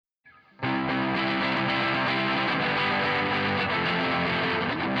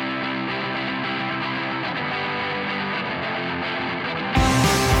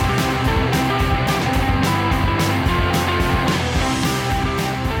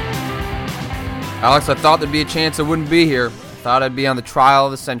Alex, I thought there'd be a chance I wouldn't be here. I thought I'd be on the trial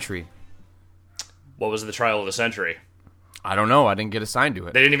of the century. What was the trial of the century? I don't know. I didn't get assigned to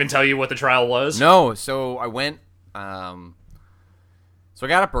it. They didn't even tell you what the trial was? No, so I went. So I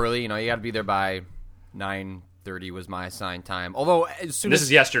got up early. You know, you got to be there by 9:30 was my assigned time. Although as soon This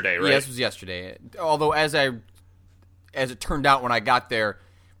is yesterday, right? Yeah, this was yesterday. Although as it turned out when I got there,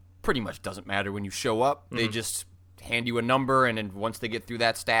 pretty much doesn't matter when you show up. They just hand you a number, and then once they get through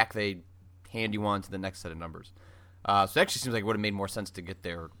that stack, they hand you on to the next set of numbers. So it actually seems like it would have made more sense to get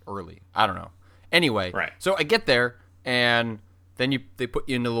there early. I don't know. Anyway, Right. So I get there, and then they put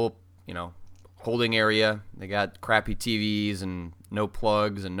you in a little, holding area. They got crappy TVs and no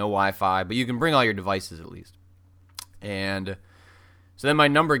plugs and no Wi-Fi, but you can bring all your devices at least. And so then my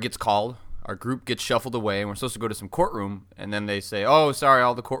number gets called. Our group gets shuffled away, and we're supposed to go to some courtroom. And then they say, "Oh, sorry,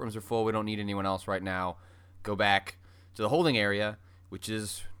 all the courtrooms are full. We don't need anyone else right now. Go back to the holding area," which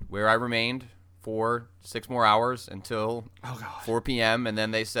is where I remained for 6 more hours until 4 p.m. And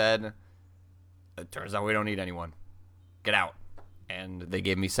then they said, "It turns out we don't need anyone. Get out." And they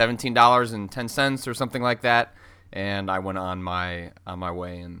gave me $17.10 or something like that. And I went on my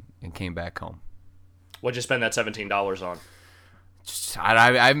way and came back home. What'd you spend that $17 on?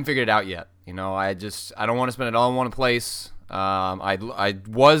 I haven't figured it out yet. I don't want to spend it all in one place. I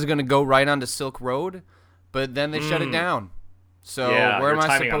was going to go right onto Silk Road, but then they shut it down. So where am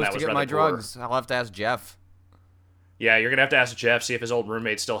I supposed to get my drugs? I'll have to ask Jeff. Yeah, you're going to have to ask Jeff, see if his old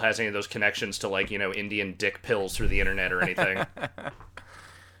roommate still has any of those connections to, Indian dick pills through the internet or anything.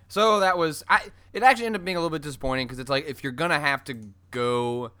 So that was... It actually ended up being a little bit disappointing because it's like, if you're going to have to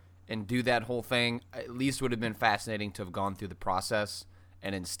go and do that whole thing, at least would have been fascinating to have gone through the process.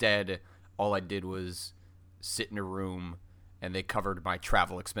 And instead, all I did was sit in a room, and they covered my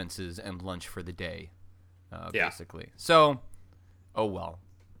travel expenses and lunch for the day, basically. So... Oh, well.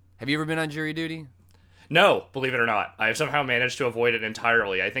 Have you ever been on jury duty? No, believe it or not. I have somehow managed to avoid it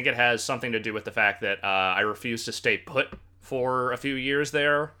entirely. I think it has something to do with the fact that I refused to stay put for a few years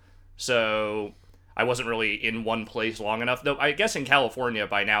there. So I wasn't really in one place long enough. Though I guess in California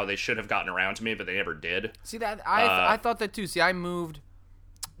by now they should have gotten around to me, but they never did. See, that I thought that too. See, I moved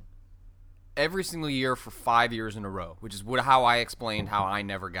every single year for 5 years in a row, which is how I explained how I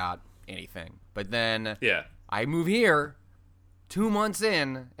never got anything. But then I move here 2 months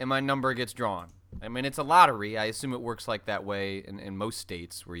in, and my number gets drawn. I mean, it's a lottery. I assume it works like that way in most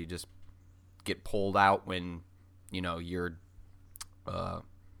states, where you just get pulled out when, you're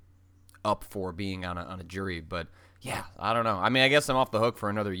up for being on a jury. But yeah, I don't know. I mean, I guess I'm off the hook for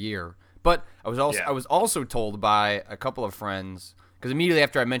another year. But I was also told by a couple of friends, because immediately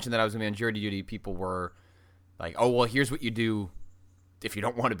after I mentioned that I was going to be on jury duty, people were like, "Oh, well, here's what you do if you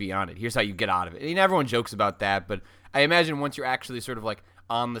don't want to be on it. Here's how you get out of it." And everyone jokes about that, but I imagine once you're actually sort of like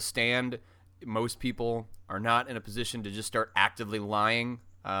on the stand, most people are not in a position to just start actively lying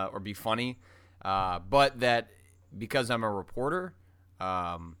or be funny. But that because I'm a reporter,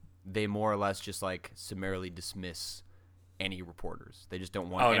 they more or less just like summarily dismiss any reporters. They just don't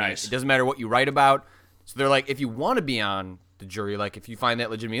want any. Nice. It doesn't matter what you write about. So they're like, if you want to be on the jury, like if you find that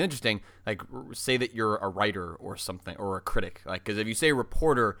legitimately interesting, like say that you're a writer or something, or a critic. Like, because if you say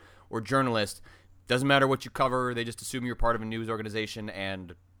reporter or journalist, doesn't matter what you cover. They just assume you're part of a news organization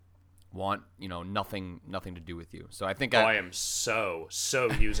and want nothing to do with you. So I think I am so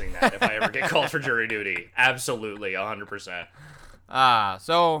using that if I ever get called for jury duty. Absolutely, 100%.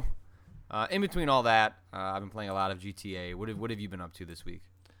 So in between all that, I've been playing a lot of GTA. What have you been up to this week?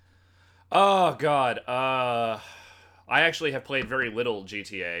 Oh God, I actually have played very little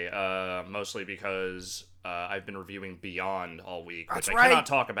GTA, mostly because I've been reviewing Beyond all week, which I cannot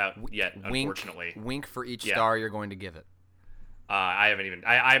talk about yet, unfortunately. Wink for each star you're going to give it. I haven't even.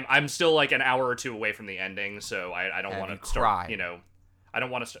 I'm still like an hour or two away from the ending, so I don't want to start. I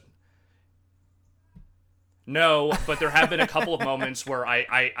don't want to start. No, but there have been a couple of moments where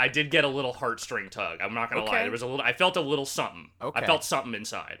I did get a little heartstring tug. I'm not gonna lie. There was a little. I felt a little something. Okay. I felt something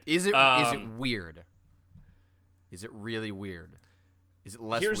inside. Is it weird? Is it really weird? Is it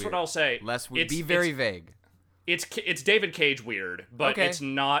less Here's weird? what I'll say. Less weird. Be very vague. It's David Cage weird, but it's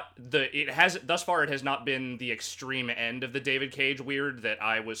not thus far it has not been the extreme end of the David Cage weird that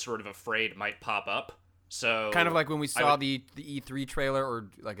I was sort of afraid might pop up. So kind of like when we saw the E3 trailer, or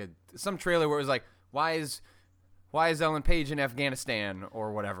like some trailer where it was like, why is Ellen Page in Afghanistan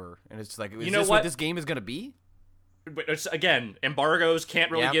or whatever, and it's like, is this what this game is going to be? But it's, again, embargoes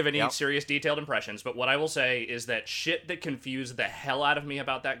can't really give any serious detailed impressions, but what I will say is that shit that confused the hell out of me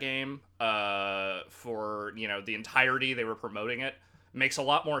about that game for, the entirety they were promoting it, makes a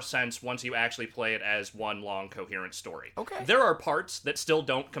lot more sense once you actually play it as one long coherent story. Okay. There are parts that still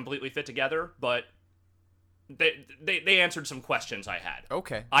don't completely fit together, but they answered some questions I had.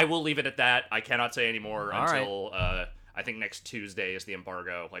 Okay. I will leave it at that. I cannot say any more All until I think next Tuesday is the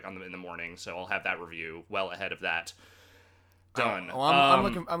embargo, like in the morning. So I'll have that review well ahead of that done. Well,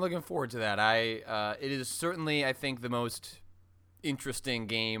 I'm looking forward to that. It is certainly, I think, the most interesting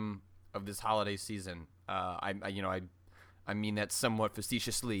game of this holiday season. I mean that somewhat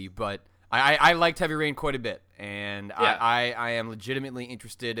facetiously, but I liked Heavy Rain quite a bit, and Yeah. I am legitimately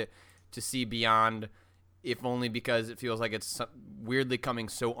interested to see Beyond, if only because it feels like it's weirdly coming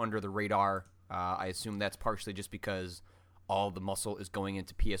so under the radar. I assume that's partially just because all the muscle is going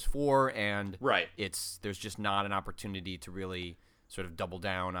into PS4, and Right. there's just not an opportunity to really sort of double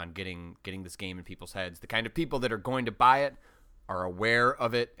down on getting this game in people's heads. The kind of people that are going to buy it are aware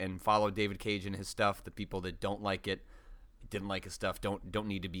of it and follow David Cage and his stuff. The people that don't like it, didn't like his stuff, don't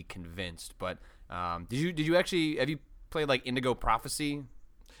need to be convinced. But did you actually, have you played like Indigo Prophecy?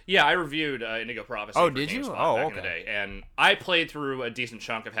 Yeah, I reviewed Indigo Prophecy. Oh, for did you? GameSpot Oh, back okay. in the day, and I played through a decent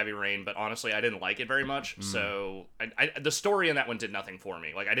chunk of Heavy Rain, but honestly, I didn't like it very much. So the story in that one did nothing for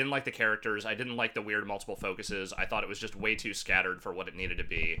me. Like, I didn't like the characters. I didn't like the weird multiple focuses. I thought it was just way too scattered for what it needed to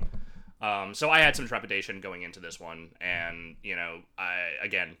be. So I had some trepidation going into this one, and I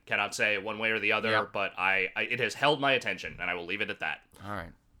again cannot say one way or the other, Yeah. but it has held my attention, and I will leave it at that. All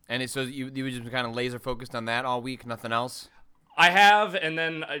right. And so you were just kind of laser focused on that all week, nothing else? I have, and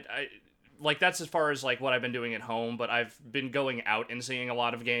then I like that's as far as like what I've been doing at home, but I've been going out and seeing a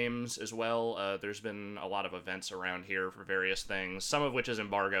lot of games as well. There's been a lot of events around here for various things, some of which is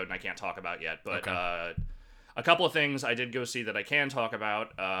embargoed and I can't talk about yet, but Okay. a couple of things I did go see that I can talk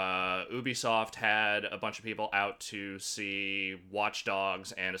about. Ubisoft had a bunch of people out to see Watch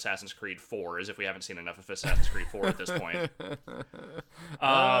Dogs and Assassin's Creed 4, as if we haven't seen enough of Assassin's Creed 4 at this point.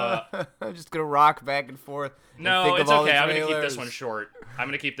 I'm just gonna rock back and forth. And No, think of it's all the okay. I'm going to keep trailers.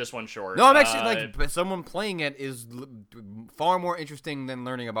 this one short. No, I'm actually but someone playing it is far more interesting than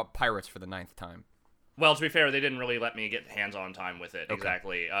learning about pirates for the 9th time. Well, to be fair, they didn't really let me get hands-on time with it. Okay.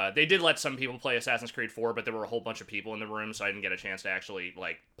 Exactly. They did let some people play Assassin's Creed 4, but there were a whole bunch of people in the room, so I didn't get a chance to actually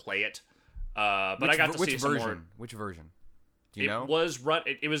play it. But I got to see some more. Which version? Do you know?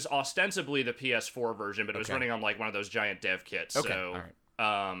 It was ostensibly the PS4 version, but it was Okay. running on like one of those giant dev kits. Okay, So,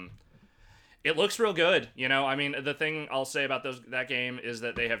 all right. it looks real good. I mean, the thing I'll say about that game is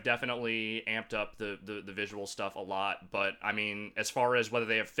that they have definitely amped up the visual stuff a lot. But I mean, as far as whether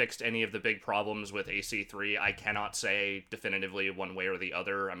they have fixed any of the big problems with AC3, I cannot say definitively one way or the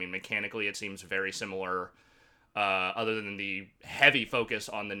other. I mean, mechanically, it seems very similar. Other than the heavy focus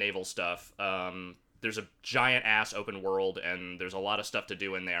on the naval stuff. There's a giant ass open world, and there's a lot of stuff to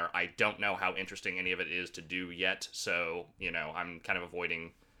do in there. I don't know how interesting any of it is to do yet, so I'm kind of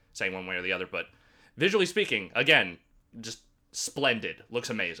avoiding saying one way or the other. But visually speaking, again, just splendid.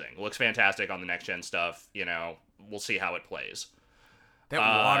 Looks amazing. Looks fantastic on the next gen stuff. We'll see how it plays. That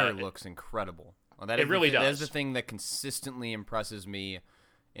water looks incredible. Well, it really does. That's the thing that consistently impresses me.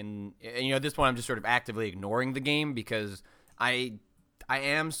 And at this point, I'm just sort of actively ignoring the game because I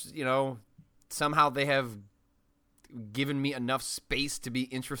am, somehow they have given me enough space to be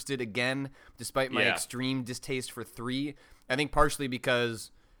interested again, despite my extreme distaste for 3. I think partially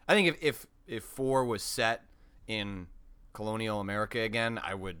because I think if 4 was set in colonial America again,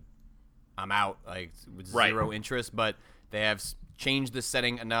 I'm out, like, with zero interest. But they have changed the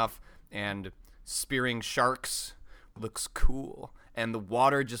setting enough, and spearing sharks looks cool, and the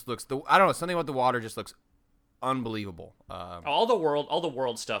water just looks I don't know, something about the water just looks unbelievable. All the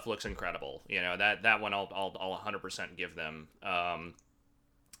world stuff looks incredible. That one I'll 100% give them.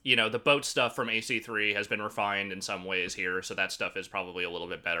 The boat stuff from AC3 has been refined in some ways here, so that stuff is probably a little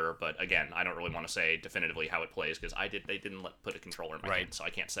bit better. But again, I don't really want to say definitively how it plays because they didn't put a controller in my hand, so I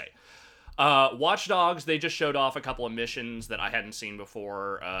can't say. Watch Dogs, they just showed off a couple of missions that I hadn't seen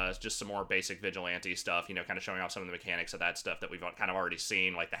before. Just some more basic vigilante stuff, kind of showing off some of the mechanics of that stuff that we've kind of already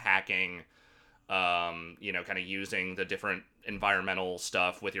seen, like the hacking, kind of using the different environmental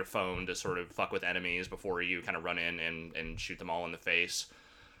stuff with your phone to sort of fuck with enemies before you kind of run in and shoot them all in the face.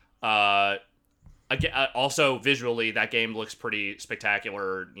 Again, also visually, that game looks pretty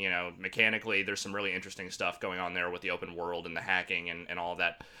spectacular. Mechanically, there's some really interesting stuff going on there with the open world and the hacking and all of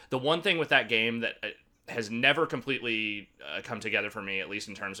that. The one thing with that game that has never completely come together for me, at least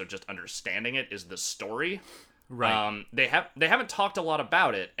in terms of just understanding it, is the story. Right. They haven't talked a lot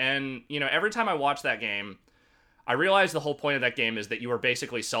about it, and every time I watch that game, I realize the whole point of that game is that you are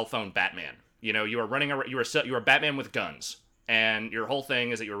basically cell phone Batman. You are running around. You are Batman with guns. And your whole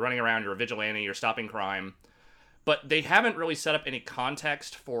thing is that you're running around, you're a vigilante, you're stopping crime. but they haven't really set up any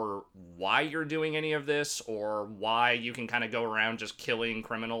context for why you're doing any of this, or why you can kind of go around just killing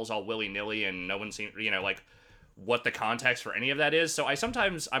criminals all willy-nilly and no one seems, like what the context for any of that is. So I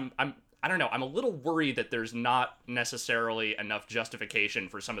don't know, I'm a little worried that there's not necessarily enough justification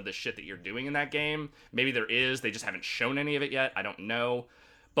for some of the shit that you're doing in that game. Maybe there is, they just haven't shown any of it yet. I don't know.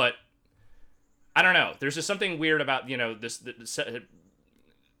 But I don't know. There's just something weird about,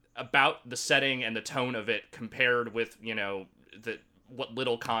 about the setting and the tone of it compared with, what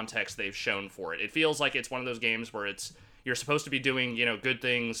little context they've shown for it. It feels like it's one of those games where you're supposed to be doing, good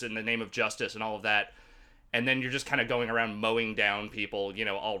things in the name of justice and all of that, and then you're just kind of going around mowing down people,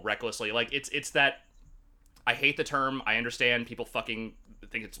 all recklessly. Like, it's that, I hate the term, I understand people fucking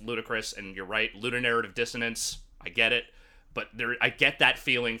think it's ludicrous, and you're right, ludonarrative dissonance, I get it, but I get that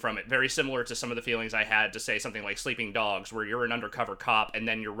feeling from it, very similar to some of the feelings I had to say something like Sleeping Dogs, where you're an undercover cop, and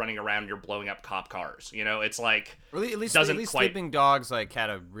then you're running around, you're blowing up cop cars, it's like, really, at least quite... Sleeping Dogs, had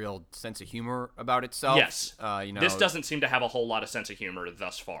a real sense of humor about itself. Yes. This doesn't seem to have a whole lot of sense of humor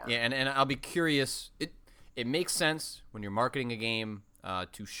thus far. Yeah, and I'll be curious, it makes sense when you're marketing a game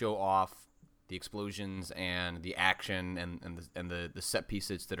to show off the explosions and the action and the set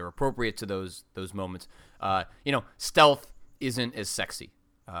pieces that are appropriate to those moments. Stealth isn't as sexy.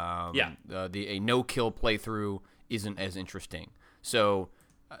 A no-kill playthrough isn't as interesting. So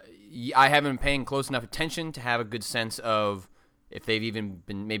I haven't been paying close enough attention to have a good sense of if they've even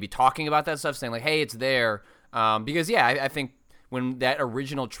been maybe talking about that stuff, saying like, hey, it's there. Because, I think when that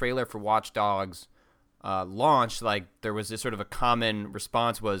original trailer for Watch Dogs launched, there was this sort of a common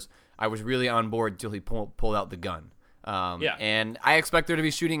response was, I was really on board until he pulled out the gun. And I expect there to be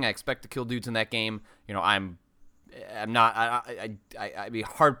shooting. I expect to kill dudes in that game. I'm not. I'd be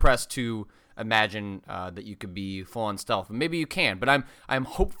hard pressed to imagine that you could be full on stealth. Maybe you can, but I'm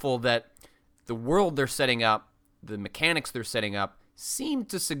hopeful that the world they're setting up, the mechanics they're setting up, seem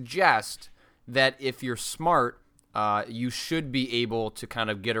to suggest that if you're smart, you should be able to kind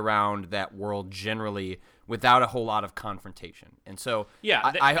of get around that world generally without a whole lot of confrontation. And so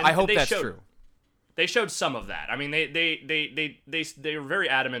I hope that's true. They showed some of that. I mean, they were very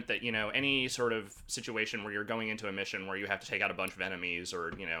adamant that, any sort of situation where you're going into a mission where you have to take out a bunch of enemies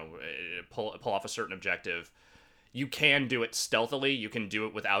or, pull off a certain objective, you can do it stealthily. You can do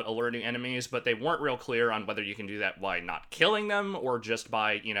it without alerting enemies, but they weren't real clear on whether you can do that by not killing them or just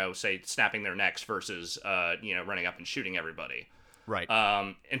by, say, snapping their necks versus, running up and shooting everybody. Right.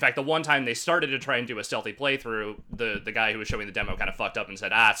 In fact, the one time they started to try and do a stealthy playthrough, the guy who was showing the demo kind of fucked up and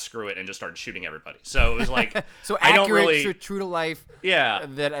said, screw it, and just started shooting everybody. So it was like, so I accurate, don't really... true to life. Yeah.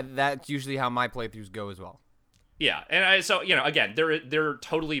 That's usually how my playthroughs go as well. Yeah, and so, again, there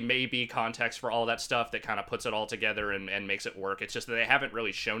totally may be context for all that stuff that kind of puts it all together and makes it work. It's just that they haven't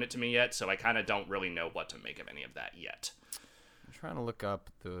really shown it to me yet, so I kind of don't really know what to make of any of that yet. I'm trying to look up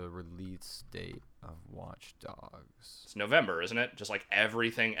the release date of Watch Dogs. It's November, isn't it? Just like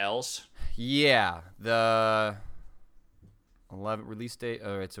everything else? Yeah, the 11 release date.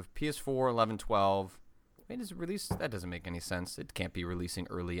 It's a PS4 11/12. Wait, is it released? That doesn't make any sense. It can't be releasing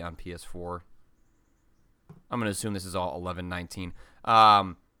early on PS4. I'm going to assume this is all 11/19.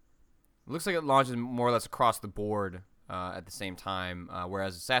 Looks like it launches more or less across the board at the same time,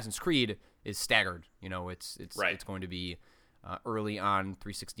 whereas Assassin's Creed is staggered. It's going to be early on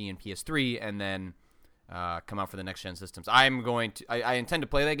 360 and PS3, and then come out for the next gen systems. I intend to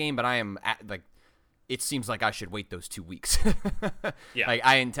play that game, but it seems like I should wait those 2 weeks. Yeah.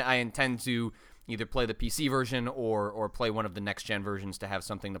 I intend to either play the PC version or play one of the next gen versions to have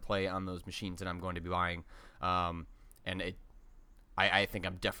something to play on those machines that I'm going to be buying. I think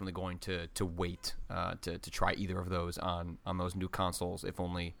I'm definitely going to wait to try either of those on those new consoles, if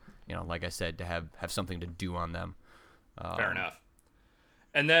only, like I said, to have something to do on them. Fair enough.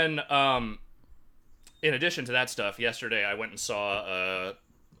 And then, in addition to that stuff, yesterday I went and saw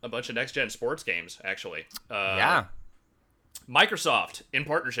a bunch of next-gen sports games, actually. Yeah. Microsoft, in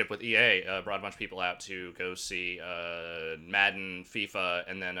partnership with EA, brought a bunch of people out to go see Madden, FIFA,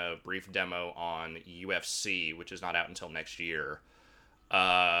 and then a brief demo on UFC, which is not out until next year.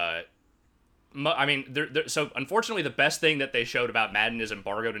 So unfortunately, the best thing that they showed about Madden is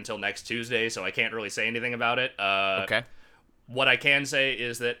embargoed until next Tuesday, so I can't really say anything about it. Okay. What I can say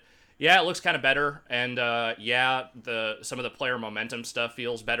is that, yeah, it looks kind of better, and some of the player momentum stuff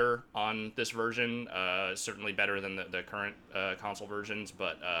feels better on this version. Certainly better than the current console versions,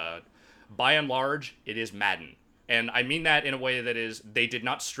 but by and large, it is Madden. And I mean that in a way that is, they did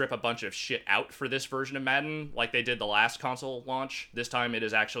not strip a bunch of shit out for this version of Madden like they did the last console launch. This time it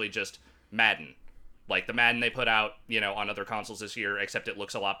is actually just Madden. like the Madden they put out, on other consoles this year, except it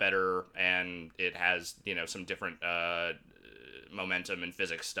looks a lot better and it has, some different momentum and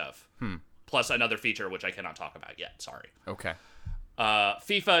physics stuff. Plus another feature which I cannot talk about yet. Sorry. Okay.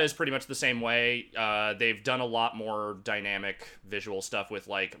 FIFA is pretty much the same way. They've done a lot more dynamic visual stuff with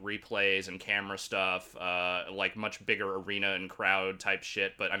like replays and camera stuff, like much bigger arena and crowd type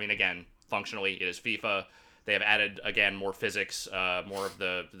shit. But I mean, again, functionally it is FIFA. They have added again more physics, more of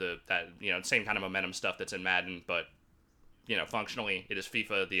the same kind of momentum stuff that's in Madden. But functionally it is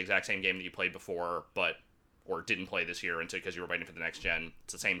FIFA, the exact same game that you played before, or didn't play this year because you were waiting for the next gen.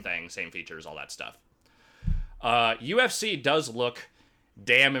 It's the same thing, same features, all that stuff. UFC does look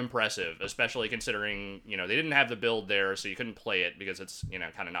damn impressive, especially considering, they didn't have the build there, so you couldn't play it because it's,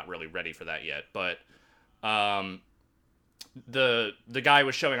 kind of not really ready for that yet. But the guy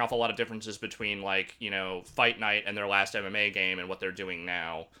was showing off a lot of differences between, like, Fight Night and their last MMA game and what they're doing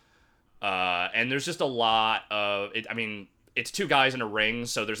now. And there's just a lot of it. I mean, it's two guys in a ring,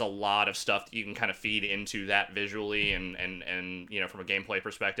 so there's a lot of stuff that you can kind of feed into that visually and from a gameplay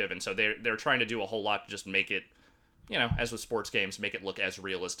perspective. And so they're trying to do a whole lot to just make it, as with sports games, make it look as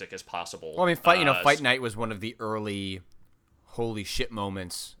realistic as possible. Well, I mean, Fight Night was one of the early holy shit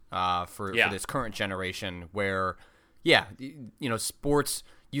moments for this current generation where, sports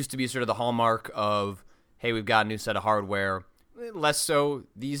used to be sort of the hallmark of, hey, we've got a new set of hardware. Less so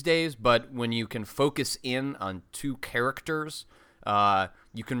these days, but when you can focus in on two characters,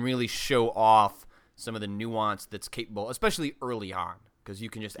 you can really show off some of the nuance that's capable, especially early on, because you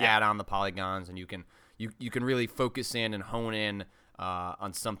can just add on the polygons and you can really focus in and hone in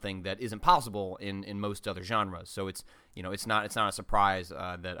on something that isn't possible in most other genres. So it's it's not a surprise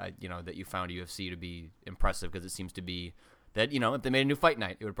that that you found UFC to be impressive, because it seems to be that if they made a new Fight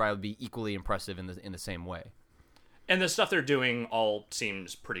Night, it would probably be equally impressive in the same way. And the stuff they're doing all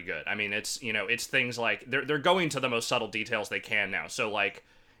seems pretty good. I mean, it's it's things like they're going to the most subtle details they can now. So like,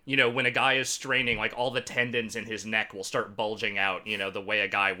 when a guy is straining, like all the tendons in his neck will start bulging out, the way a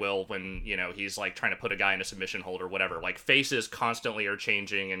guy will when, he's like trying to put a guy in a submission hold or whatever. Like faces constantly are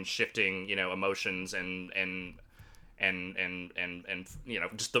changing and shifting, emotions and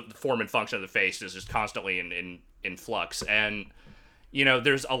just the form and function of the face is just constantly in flux. And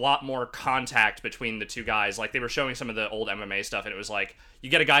there's a lot more contact between the two guys. Like, they were showing some of the old MMA stuff, and it was like, you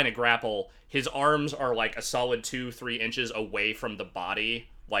get a guy in a grapple, his arms are like a solid 2-3 inches away from the body,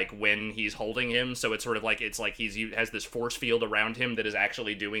 like when he's holding him. So it's sort of like, he has this force field around him that is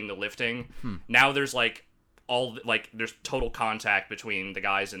actually doing the lifting. Now there's like there's total contact between the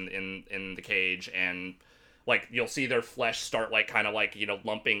guys in the cage, and like you'll see their flesh start like kind of like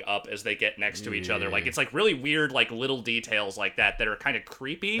lumping up as they get next to each other. Like, it's like really weird, like little details like that are kind of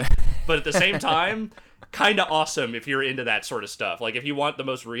creepy, but at the same time kind of awesome if you're into that sort of stuff. Like, if you want the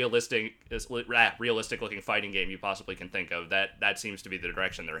most realistic looking fighting game you possibly can think of, that seems to be the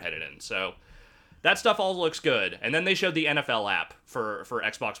direction they're headed in. So that stuff all looks good. And then they showed the NFL app for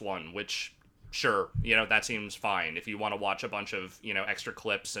Xbox One, which sure, that seems fine if you want to watch a bunch of extra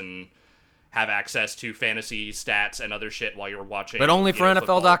clips and have access to fantasy stats and other shit while you're watching. But only for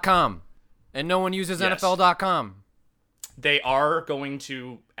NFL.com. And no one uses NFL.com. They are going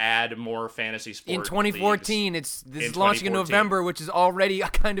to add more fantasy sports in 2014. This is launching in November, which is already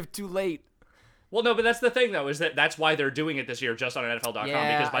kind of too late. Well, no, but that's the thing, though, is that's why they're doing it this year just on NFL.com,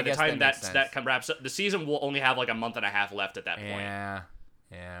 because by the time that wraps up, the season will only have like a month and a half left at that point.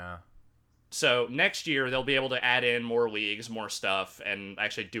 Yeah. So next year they'll be able to add in more leagues, more stuff, and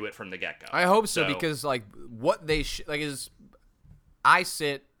actually do it from the get-go. I hope so, because like what they is, I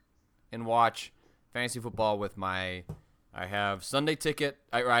sit and watch fantasy football with I have Sunday Ticket.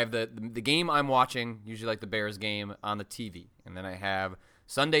 I have the game I'm watching, usually like the Bears game, on the TV, and then I have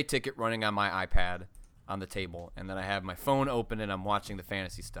Sunday Ticket running on my iPad on the table, and then I have my phone open and I'm watching the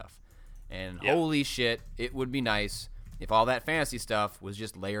fantasy stuff. And holy shit, it would be nice if all that fantasy stuff was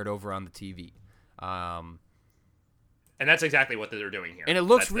just layered over on the TV. And that's exactly what they're doing here. And it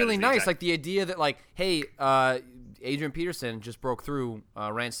looks really nice. Like the idea that, like, hey, Adrian Peterson just broke through,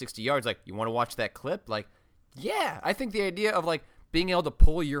 ran 60 yards. Like, you want to watch that clip? Like, yeah. I think the idea of, like, being able to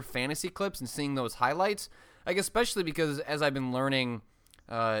pull your fantasy clips and seeing those highlights, like, especially because as I've been learning,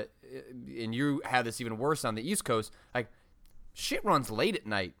 and you have this even worse on the East Coast, like, shit runs late at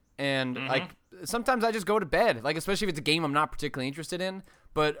night. And, like, sometimes I just go to bed, like, especially if it's a game I'm not particularly interested in.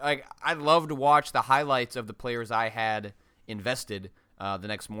 But I'd love to watch the highlights of the players I had invested the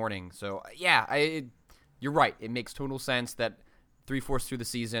next morning. So, yeah, you're right. It makes total sense that 3/4 through the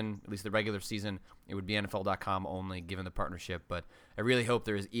season, at least the regular season, it would be NFL.com only, given the partnership. But I really hope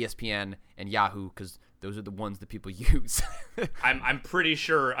there's ESPN and Yahoo, because those are the ones that people use. I'm pretty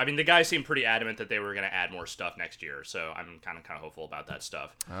sure. I mean, the guys seemed pretty adamant that they were going to add more stuff next year, so I'm kind of hopeful about that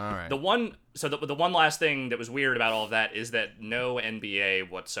stuff. All right. The one last thing that was weird about all of that is that no NBA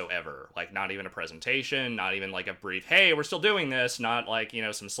whatsoever. Like, not even a presentation, not even like a brief, hey, we're still doing this, not like,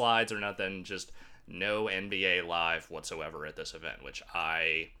 some slides or nothing, just no NBA live whatsoever at this event, which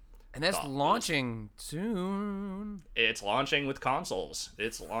and that's launching soon. It's launching with consoles.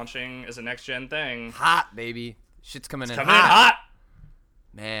 It's launching as a next-gen thing. Hot, baby. Shit's coming in hot.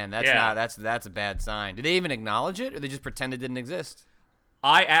 Man, that's a bad sign. Did they even acknowledge it, or they just pretend it didn't exist?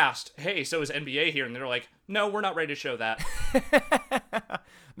 I asked, hey, so is NBA here? And they're like, no, we're not ready to show that.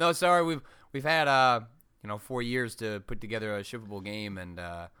 No, sorry. We've had 4 years to put together a shippable game, and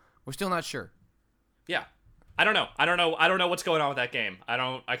we're still not sure. Yeah. I don't know. I don't know what's going on with that game.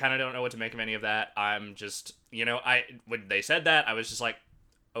 I kind of don't know what to make of any of that. I'm just, when they said that, I was just like,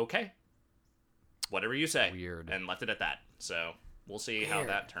 okay, whatever you say. Weird. And left it at that. So we'll see how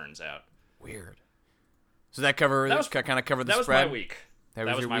that turns out. Weird. So that kind of covered the spread? That was my week.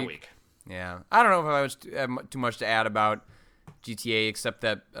 That was my week. Yeah. I don't know if I was too much to add about GTA, except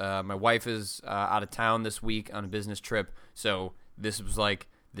that my wife is out of town this week on a business trip. So this was like,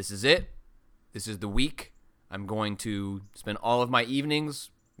 this is it. This is the week. I'm going to spend all of my evenings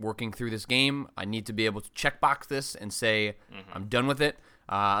working through this game. I need to be able to checkbox this and say I'm done with it.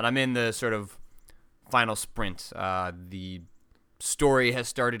 And I'm in the sort of final sprint. The story has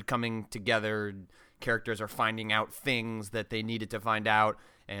started coming together. Characters are finding out things that they needed to find out.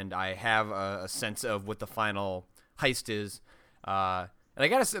 And I have a sense of what the final heist is. And I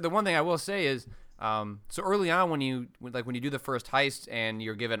gotta say, the one thing I will say is, so early on when you do the first heist and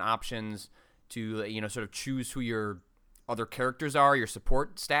you're given options to sort of choose who your other characters are, your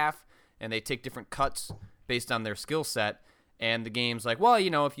support staff, and they take different cuts based on their skill set. And the game's like, well,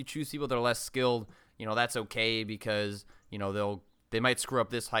 if you choose people that are less skilled, that's okay because they might screw up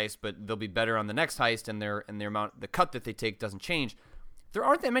this heist, but they'll be better on the next heist, and the cut that they take doesn't change. There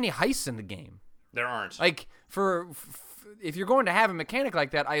aren't that many heists in the game. There aren't. Like if you're going to have a mechanic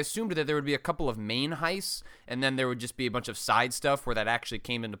like that, I assumed that there would be a couple of main heists, and then there would just be a bunch of side stuff where that actually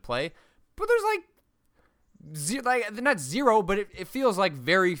came into play. But there's not zero, but it feels like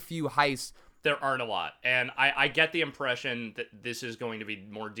very few heists. There aren't a lot. And I get the impression that this is going to be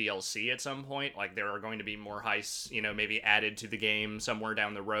more DLC at some point. Like, there are going to be more heists, maybe added to the game somewhere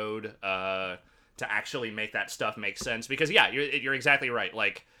down the road to actually make that stuff make sense. Because, yeah, you're exactly right.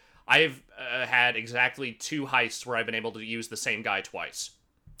 Like, I've had exactly 2 heists where I've been able to use the same guy twice.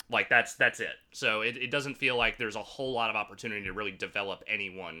 Like, that's it. So it doesn't feel like there's a whole lot of opportunity to really develop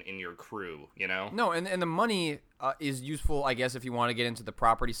anyone in your crew, No, and the money is useful, I guess, if you want to get into the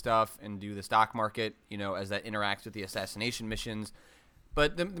property stuff and do the stock market, as that interacts with the assassination missions.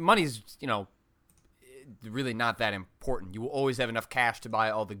 But the money's, really not that important. You will always have enough cash to buy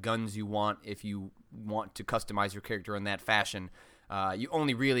all the guns you want if you want to customize your character in that fashion. You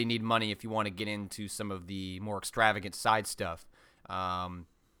only really need money if you want to get into some of the more extravagant side stuff.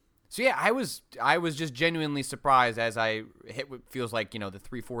 So yeah, I was just genuinely surprised as I hit what feels like, the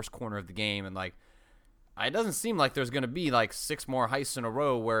 3/4 corner of the game, and like, it doesn't seem like there's going to be like 6 more heists in a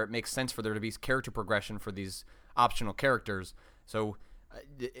row where it makes sense for there to be character progression for these optional characters. So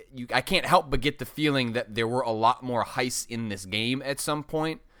I can't help but get the feeling that there were a lot more heists in this game at some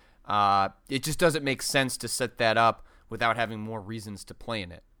point. It just doesn't make sense to set that up without having more reasons to play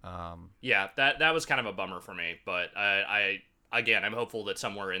in it. Yeah, that was kind of a bummer for me, but Again, I'm hopeful that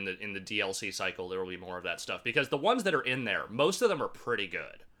somewhere in the DLC cycle there will be more of that stuff, because the ones that are in there, most of them are pretty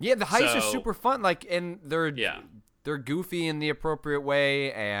good. Yeah, the heists are super fun, and they're goofy in the appropriate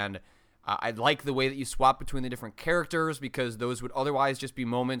way, and I like the way that you swap between the different characters, because those would otherwise just be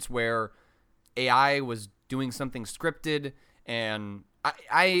moments where AI was doing something scripted, and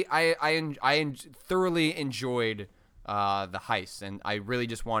I thoroughly enjoyed the heists, and I really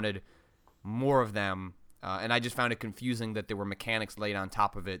just wanted more of them. And I just found it confusing that there were mechanics laid on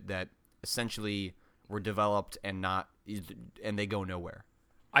top of it that essentially were developed and they go nowhere.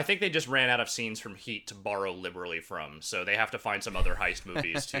 I think they just ran out of scenes from Heat to borrow liberally from, so they have to find some other heist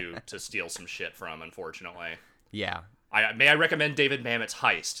movies to steal some shit from, unfortunately. Yeah. May I recommend David Mamet's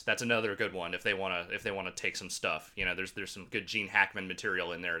Heist? That's another good one if they want to take some stuff. There's some good Gene Hackman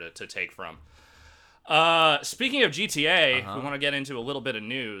material in there to take from. Speaking of GTA, we want to get into a little bit of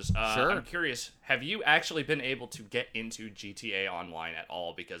news. Sure. I'm curious, have you actually been able to get into GTA Online at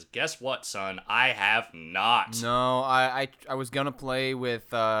all? Because guess what, son? I have not. No, I was gonna play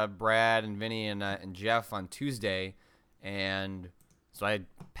with Brad and Vinny and Jeff on Tuesday, and so I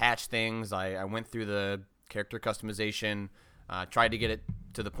patched things. I went through the character customization, tried to get it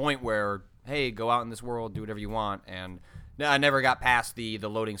to the point where hey, go out in this world, do whatever you want. And I never got past the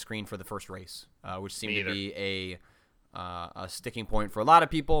loading screen for the first race, which seemed to be a sticking point for a lot of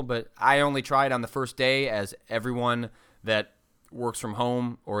people. But I only tried on the first day, as everyone that works from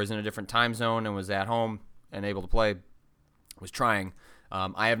home or is in a different time zone and was at home and able to play was trying.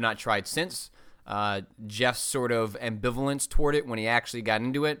 I have not tried since. Jeff's sort of ambivalence toward it when he actually got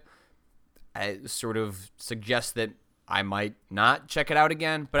into it sort of suggests that I might not check it out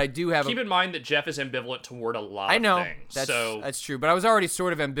again, but I do have. Keep in mind that Jeff is ambivalent toward a lot of things. That's true, but I was already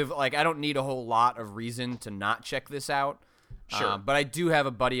sort of ambivalent. Like, I don't need a whole lot of reason to not check this out. Sure. But I do have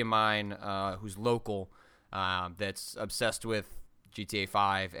a buddy of mine who's local that's obsessed with GTA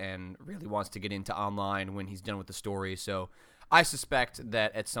 5 and really wants to get into online when he's done with the story. So I suspect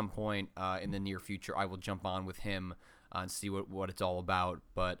that at some point in the near future, I will jump on with him and see what it's all about.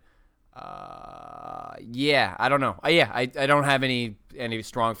 But yeah, I don't know. I don't have any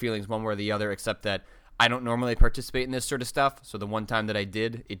strong feelings one way or the other, except that I don't normally participate in this sort of stuff. So the one time that I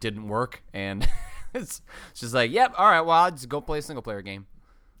did, it didn't work, and it's just like, yep, all right, well, I'll just go play a single player game.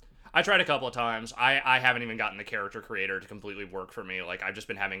 I tried a couple of times. I haven't even gotten the character creator to completely work for me. Like, I've just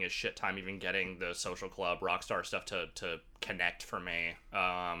been having a shit time even getting the social club Rockstar stuff to connect for me.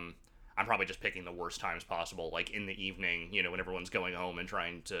 I'm probably just picking the worst times possible, like in the evening, when everyone's going home and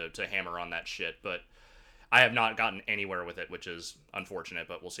trying to hammer on that shit. But I have not gotten anywhere with it, which is unfortunate,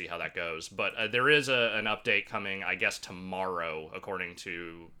 but we'll see how that goes. But there is an update coming, I guess, tomorrow, according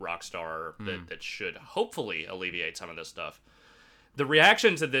to Rockstar, that should hopefully alleviate some of this stuff. The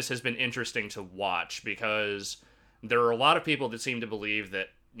reaction to this has been interesting to watch, because there are a lot of people that seem to believe that,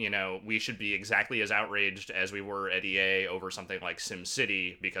 we should be exactly as outraged as we were at EA over something like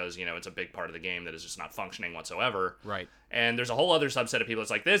SimCity, because, it's a big part of the game that is just not functioning whatsoever. Right. And there's a whole other subset of people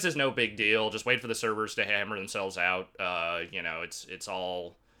that's like, this is no big deal. Just wait for the servers to hammer themselves out. It's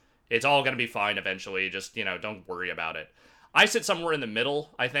all going to be fine eventually. Just, don't worry about it. I sit somewhere in the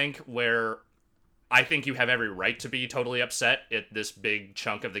middle, I think, where I think you have every right to be totally upset at this big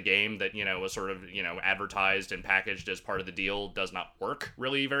chunk of the game that, was sort of, advertised and packaged as part of the deal does not work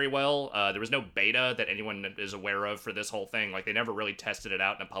really very well. There was no beta that anyone is aware of for this whole thing. Like, they never really tested it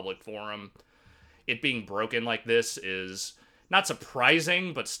out in a public forum. It being broken like this is not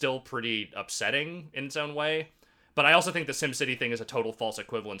surprising, but still pretty upsetting in its own way. But I also think the SimCity thing is a total false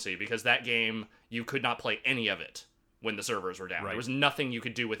equivalency, because that game, you could not play any of it when the servers were down. Right. There was nothing you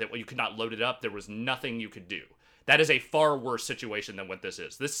could do with it. Well, you could not load it up. There was nothing you could do. That is a far worse situation than what this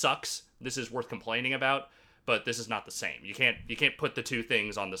is. This sucks. This is worth complaining about, but this is not the same. You can't put the two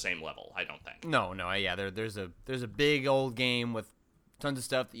things on the same level, I don't think. No, yeah. There's a big old game with tons of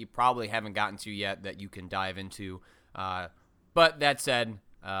stuff that you probably haven't gotten to yet that you can dive into. But that said,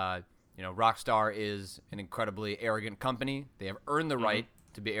 Rockstar is an incredibly arrogant company. They have earned the right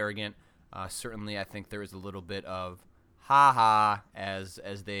to be arrogant. Certainly, I think there is a little bit of ha as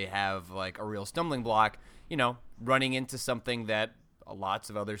they have like a real stumbling block, running into something that lots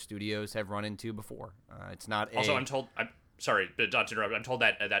of other studios have run into before. It's not also, I'm sorry, but not to interrupt, I'm told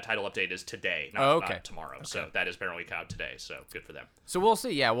that that title update is today, not tomorrow. Okay. So that is apparently out today, so good for them. So we'll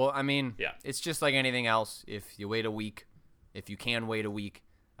see. Yeah, well, I mean, it's just like anything else. If you wait a week, if you can wait a week,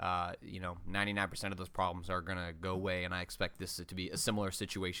 99% of those problems are going to go away, and I expect this to be a similar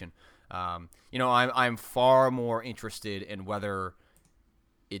situation. I'm far more interested in whether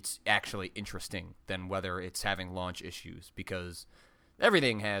it's actually interesting than whether it's having launch issues, because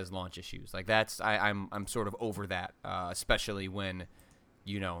everything has launch issues. Like, I'm sort of over that, especially when,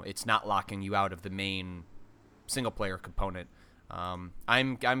 it's not locking you out of the main single player component.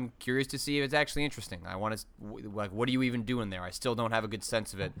 I'm curious to see if it's actually interesting. I want to, like, what do you even do in there? I still don't have a good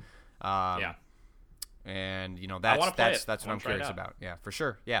sense of it. And that's what I'm curious about. Yeah, for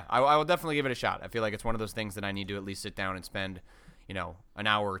sure. Yeah, I will definitely give it a shot. I feel like it's one of those things that I need to at least sit down and spend, an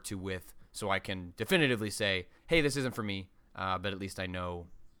hour or two with, so I can definitively say, hey, this isn't for me. But at least I know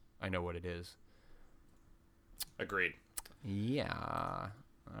what it is. Agreed. Yeah.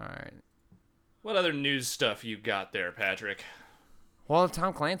 All right. What other news stuff you got there, Patrick? Well,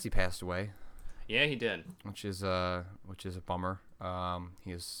 Tom Clancy passed away. Yeah, he did. Which is a bummer.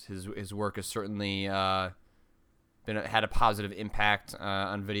 His work has certainly had a positive impact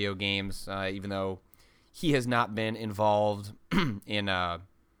on video games, even though he has not been involved in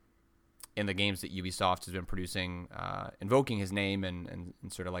the games that Ubisoft has been producing, invoking his name and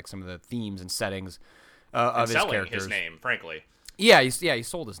sort of like some of the themes and settings of his characters. Selling his name, frankly. Yeah, he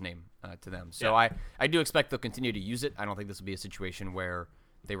sold his name to them. So yeah. I do expect they'll continue to use it. I don't think this will be a situation where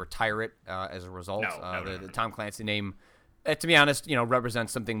they retire it as a result. No. The Tom Clancy name, to be honest,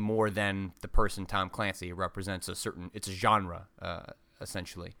 represents something more than the person Tom Clancy. It represents it's a genre,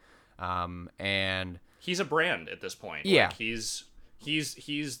 essentially. And he's a brand at this point. Yeah. Like, he's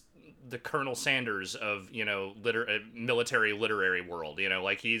the Colonel Sanders of, military literary world.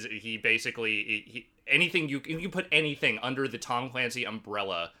 Like he basically anything you can put anything under the Tom Clancy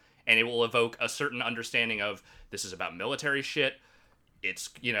umbrella, and it will evoke a certain understanding of this is about military shit. It's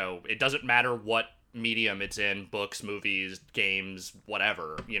it doesn't matter what medium it's in, books, movies, games,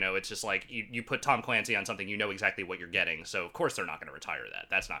 whatever. It's just like you put Tom Clancy on something, you know exactly what you're getting. So of course they're not going to retire that.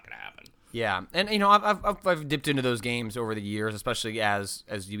 That's not going to happen. Yeah, and I've dipped into those games over the years, especially as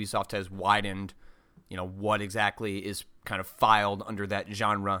Ubisoft has widened, what exactly is kind of filed under that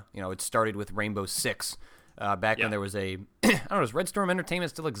genre. It started with Rainbow Six, back when there was I don't know, does Red Storm Entertainment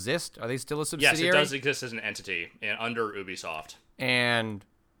still exist? Are they still a subsidiary? Yes, it does exist as an entity under Ubisoft. And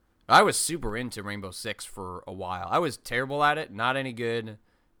I was super into Rainbow Six for a while. I was terrible at it, not any good.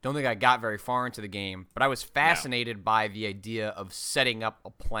 Don't think I got very far into the game, but I was fascinated by the idea of setting up a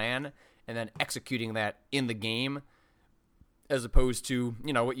plan and then executing that in the game, as opposed to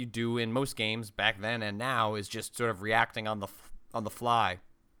what you do in most games back then and now is just sort of reacting on the fly.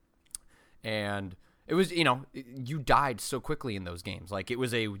 And it was you died so quickly in those games. Like, it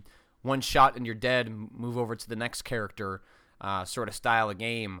was a one shot and you're dead, move over to the next character sort of style of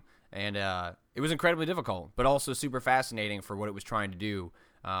game, and it was incredibly difficult, but also super fascinating for what it was trying to do.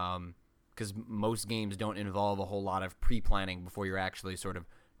 Because most games don't involve a whole lot of pre-planning before you're actually sort of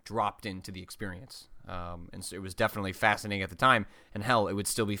dropped into the experience. And so it was definitely fascinating at the time, and hell, it would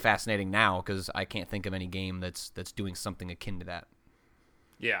still be fascinating now because I can't think of any game that's doing something akin to that.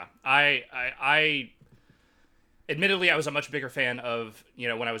 Yeah, I admittedly, I was a much bigger fan of,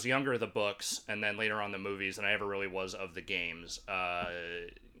 when I was younger, the books, and then later on the movies, than I ever really was of the games.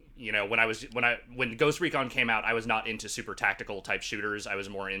 When Ghost Recon came out, I was not into super tactical type shooters. I was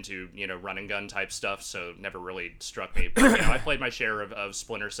more into, run and gun type stuff, so it never really struck me. But, I played my share of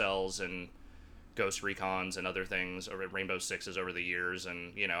Splinter Cells and Ghost Recons and other things, or Rainbow Sixes over the years,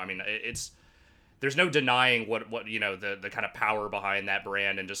 and, there's no denying what the kind of power behind that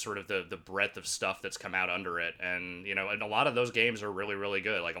brand and just sort of the breadth of stuff that's come out under it. And and a lot of those games are really, really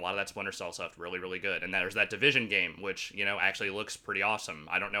good. Like, a lot of that Splinter Cell stuff, really, really good. And there's that Division game, which actually looks pretty awesome.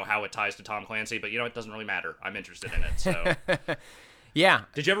 I don't know how it ties to Tom Clancy, but it doesn't really matter. I'm interested in it. So yeah.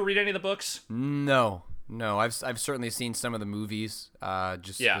 Did you ever read any of the books? No. I've certainly seen some of the movies. I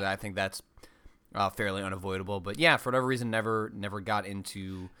think that's fairly unavoidable. But yeah, for whatever reason, never got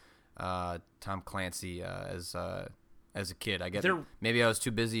into Tom Clancy as a kid. I guess maybe I was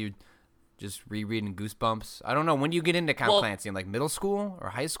too busy just rereading Goosebumps. I don't know. When do you get into Tom Clancy? In like middle school or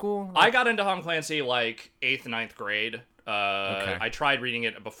high school? I got into Tom Clancy like 8th, 9th grade. Okay. I tried reading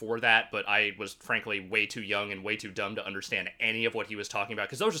it before that, but I was frankly way too young and way too dumb to understand any of what he was talking about,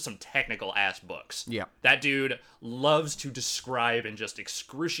 because those are some technical ass books. Yeah. That dude loves to describe in just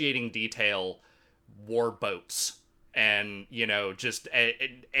excruciating detail war boats. And just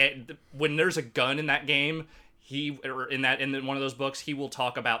when there's a gun in that game, in one of those books, he will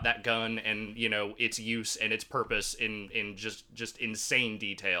talk about that gun and its use and its purpose in just insane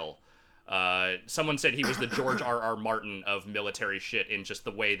detail. Someone said he was the George R.R. Martin of military shit in just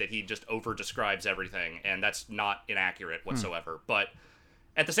the way that he just over describes everything, and that's not inaccurate whatsoever. But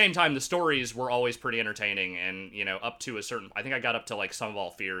at the same time, the stories were always pretty entertaining, and up to a certain, I think I got up to like Sum of All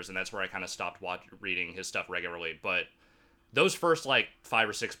Fears, and that's where I kind of stopped reading his stuff regularly. But those first like 5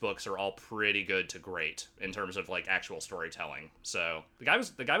 or 6 books are all pretty good to great in terms of like actual storytelling. So the guy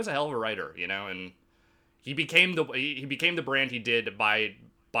was a hell of a writer, and he became the brand he did by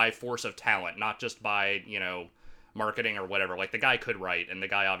force of talent, not just by marketing or whatever. Like, the guy could write, and the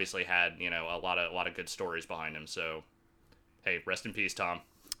guy obviously had a lot of good stories behind him. So hey, rest in peace, Tom.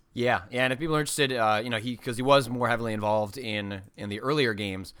 Yeah, and if people are interested, because he was more heavily involved in the earlier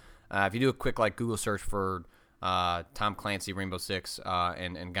games. If you do a quick like Google search for Tom Clancy, Rainbow Six,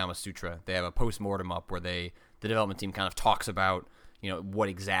 and Gama Sutra, they have a post-mortem up where the development team kind of talks about what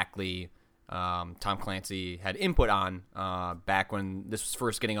exactly Tom Clancy had input on back when this was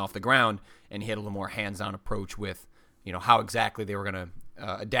first getting off the ground, and he had a little more hands-on approach with how exactly they were going to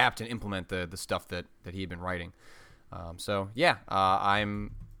adapt and implement the stuff that he had been writing. Hearts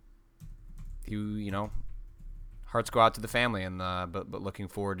go out to the family, and but looking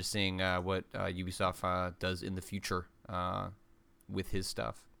forward to seeing what Ubisoft does in the future with his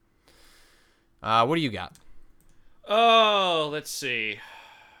stuff. What do you got? Oh, let's see.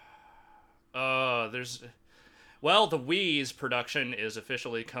 The Wii's production is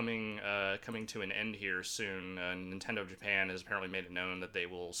officially coming to an end here soon. Nintendo Japan has apparently made it known that they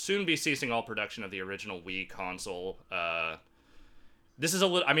will soon be ceasing all production of the original Wii console. this is a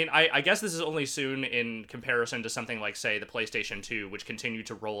little. I mean, I guess this is only soon in comparison to something like, say, the PlayStation 2, which continued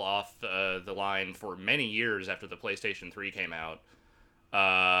to roll off the line for many years after the PlayStation 3 came out.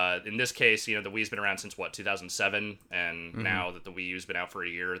 In this case, the Wii's been around since 2007, and now that the Wii U's been out for a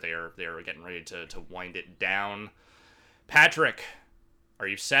year, they're getting ready to wind it down. Patrick, are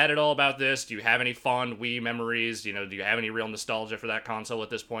you sad at all about this? Do you have any fond Wii memories? Do you have any real nostalgia for that console at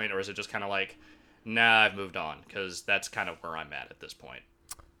this point, or is it just kind of like, nah, I've moved on? Because that's kind of where I'm at this point.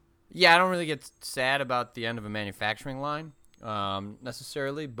 Yeah, I don't really get sad about the end of a manufacturing line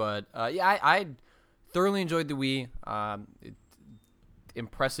necessarily, but I thoroughly enjoyed the Wii.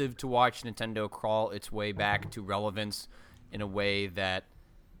 Impressive to watch Nintendo crawl its way back to relevance in a way that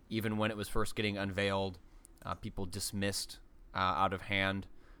even when it was first getting unveiled, people dismissed out of hand.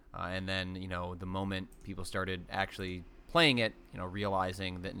 And then, the moment people started actually playing it,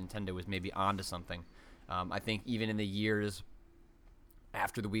 realizing that Nintendo was maybe onto something. I think even in the years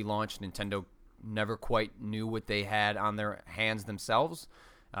after the Wii launched, Nintendo never quite knew what they had on their hands themselves.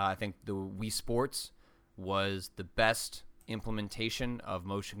 I think the Wii Sports was the best implementation of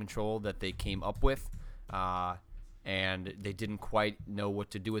motion control that they came up with, and they didn't quite know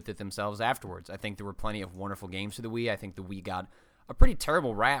what to do with it themselves afterwards. I think there were plenty of wonderful games for the Wii. I think the Wii got a pretty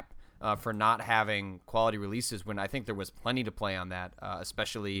terrible rap for not having quality releases when I think there was plenty to play on that,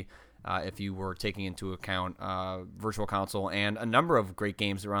 especially if you were taking into account Virtual Console and a number of great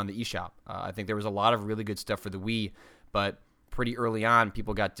games around the eShop. I think there was a lot of really good stuff for the Wii, but pretty early on,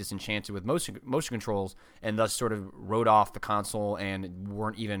 people got disenchanted with motion controls and thus sort of wrote off the console and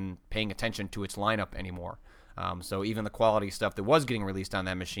weren't even paying attention to its lineup anymore. So even the quality stuff that was getting released on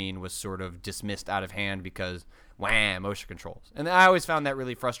that machine was sort of dismissed out of hand because, wham, motion controls. And I always found that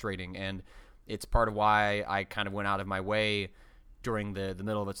really frustrating, and it's part of why I kind of went out of my way during the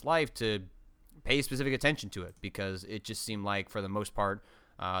middle of its life to pay specific attention to it, because it just seemed like, for the most part,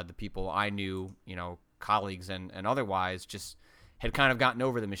 the people I knew, colleagues and otherwise, just had kind of gotten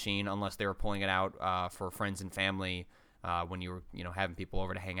over the machine unless they were pulling it out for friends and family when you were having people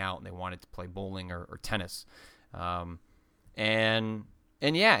over to hang out and they wanted to play bowling or tennis. And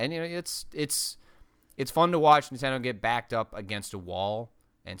it's fun to watch Nintendo get backed up against a wall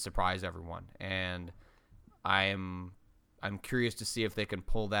and surprise everyone. And I'm curious to see if they can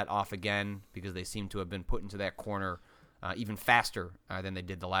pull that off again, because they seem to have been put into that corner even faster than they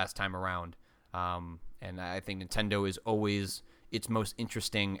did the last time around. And I think Nintendo is always its most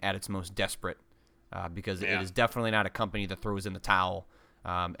interesting at its most desperate, because it is definitely not a company that throws in the towel.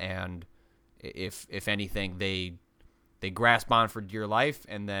 And if anything, they grasp on for dear life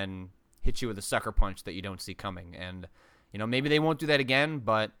and then hit you with a sucker punch that you don't see coming. And maybe they won't do that again,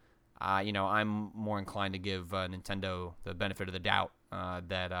 but I'm more inclined to give Nintendo the benefit of the doubt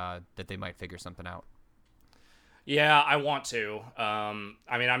that they might figure something out. Yeah, I want to.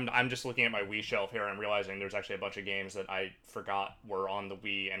 I'm just looking at my Wii shelf here and realizing there's actually a bunch of games that I forgot were on the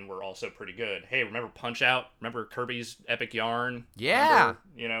Wii and were also pretty good. Hey, remember Punch-Out? Remember Kirby's Epic Yarn? Yeah.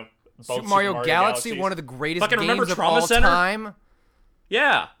 Remember, Super Mario Galaxy, one of the greatest Fucking games of all time.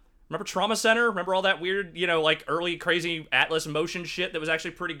 Yeah. Remember Trauma Center? Remember all that weird, early crazy Atlas motion shit that was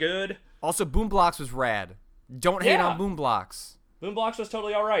actually pretty good? Also, Boom Blocks was rad. Don't hate on Boom Blocks. Boom Blocks was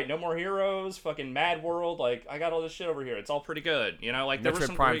totally alright. No More Heroes, fucking Mad World, I got all this shit over here. It's all pretty good. There was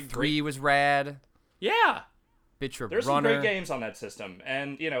some Prime 3 was rad. Yeah. There's some great games on that system.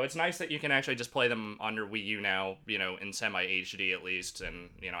 And, it's nice that you can actually just play them on your Wii U now, in semi-HD at least. And,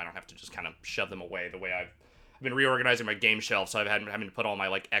 I don't have to just kind of shove them away the way I've been reorganizing my game shelf. So I've had having to put all my,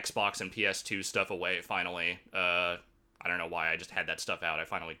 Xbox and PS2 stuff away, finally. I don't know why I just had that stuff out. I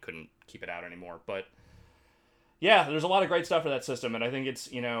finally couldn't keep it out anymore. But yeah, there's a lot of great stuff for that system, and I think it's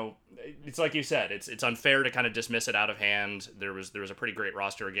it's like you said, it's unfair to kind of dismiss it out of hand. There was a pretty great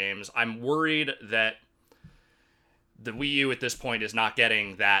roster of games. I'm worried that the Wii U at this point is not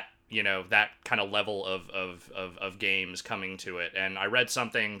getting that that kind of level of games coming to it. And I read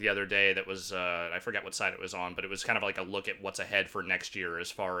something the other day that was I forget what site it was on, but it was kind of like a look at what's ahead for next year as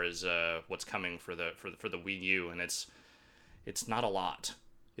far as what's coming for the Wii U, and it's not a lot.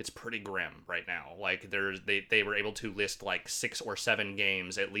 It's pretty grim right now. They were able to list 6 or 7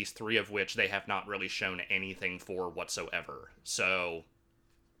 games, at least 3 of which they have not really shown anything for whatsoever. So,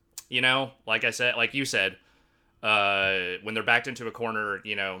 like I said, like you said, when they're backed into a corner,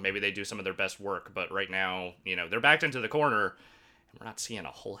 maybe they do some of their best work. But right now, they're backed into the corner, and we're not seeing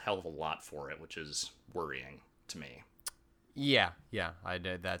a whole hell of a lot for it, which is worrying to me. Yeah, I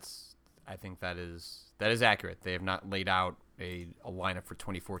think that is accurate. They have not laid out a lineup for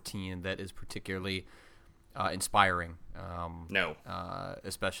 2014 that is particularly inspiring. No.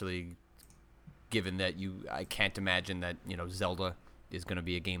 Especially given that I can't imagine that Zelda is going to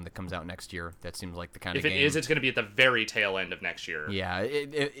be a game that comes out next year. That seems like the kind of game. If it is, it's going to be at the very tail end of next year. Yeah,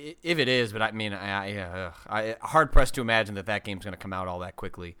 if it is, but I mean, I hard pressed to imagine that game's going to come out all that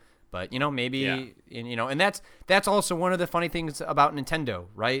quickly. But maybe and that's also one of the funny things about Nintendo,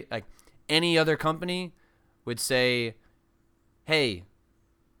 right? Like any other company would say, "Hey,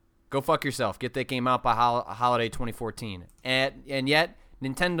 go fuck yourself. Get that game out by holiday 2014." And yet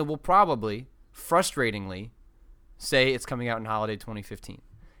Nintendo will probably, frustratingly, say it's coming out in holiday 2015.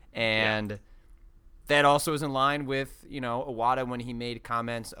 And that also is in line with, Iwata when he made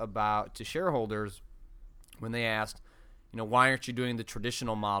comments to shareholders when they asked, why aren't you doing the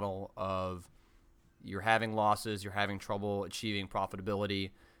traditional model of you're having losses, you're having trouble achieving profitability,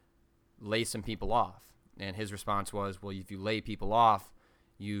 lay some people off. And his response was, well, if you lay people off,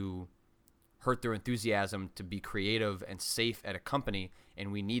 you hurt their enthusiasm to be creative and safe at a company,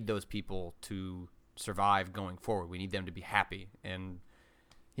 and we need those people to survive going forward. We need them to be happy. And,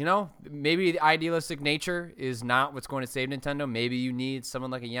 maybe the idealistic nature is not what's going to save Nintendo. Maybe you need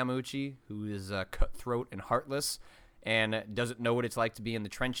someone like a Yamauchi who is cutthroat and heartless and doesn't know what it's like to be in the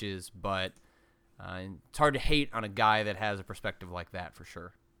trenches, but it's hard to hate on a guy that has a perspective like that, for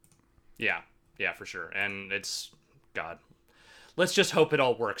sure. Yeah, for sure. And God, let's just hope it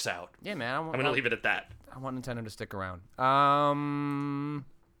all works out. Yeah, man. I'm going to leave it at that. I want Nintendo to stick around.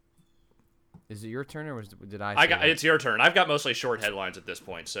 Is it your turn, or did I? It's your turn. I've got mostly short headlines at this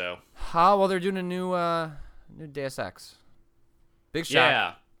point, so. Well, they're doing a new Deus Ex. Big shot.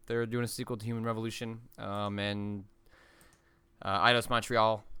 Yeah. They're doing a sequel to Human Revolution, and Eidos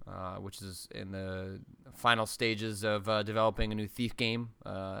Montreal, which is in the final stages of developing a new Thief game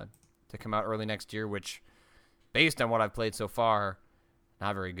to come out early next year, which, based on what I've played so far,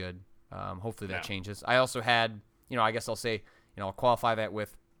 not very good. Hopefully that changes. I also had, I guess I'll say, I'll qualify that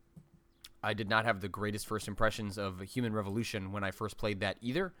with, I did not have the greatest first impressions of Human Revolution when I first played that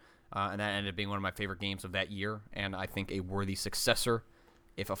either, and that ended up being one of my favorite games of that year, and I think a worthy successor,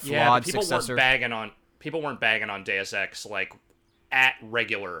 if a flawed successor. People weren't bagging on Deus Ex like at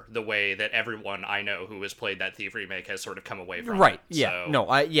regular the way that everyone I know who has played that Thief remake has sort of come away from. Right? It, yeah. so. No.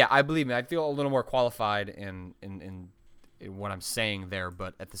 I believe me. I feel a little more qualified in what I'm saying there,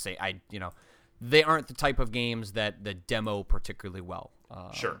 but at the same, they aren't the type of games that demo particularly well.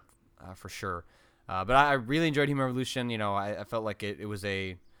 Sure. For sure. But I really enjoyed Human Revolution. I felt like it was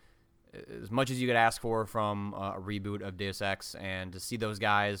as much as you could ask for from a reboot of Deus Ex, and to see those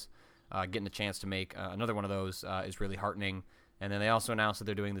guys getting the chance to make another one of those is really heartening. And then they also announced that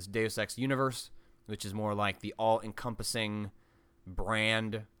they're doing this Deus Ex Universe, which is more like the all-encompassing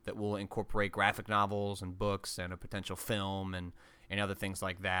brand that will incorporate graphic novels and books and a potential film and other things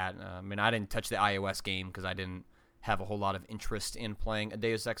like that. I didn't touch the iOS game because I didn't have a whole lot of interest in playing a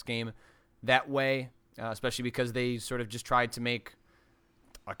Deus Ex game that way, especially because they sort of just tried to make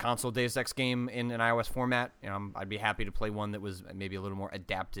a console Deus Ex game in an iOS format. I'd be happy to play one that was maybe a little more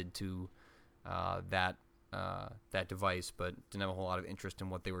adapted to that device, but didn't have a whole lot of interest in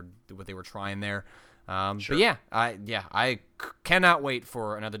what they were trying there. Sure. But I cannot wait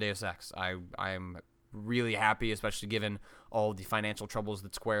for another Deus Ex. I'm really happy, especially given all the financial troubles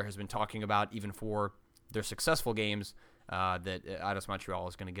that Square has been talking about, even for their successful games, that Eidos Montreal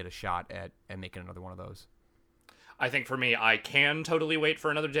is going to get a shot at making another one of those. I think for me, I can totally wait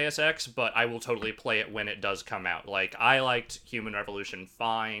for another Deus Ex, but I will totally play it when it does come out. Like, I liked Human Revolution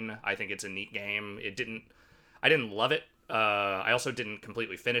fine. I think it's a neat game. I didn't love it. I also didn't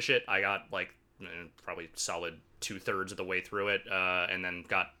completely finish it. I got probably solid 2/3 of the way through it, and then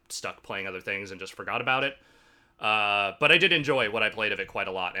got stuck playing other things and just forgot about it. But I did enjoy what I played of it quite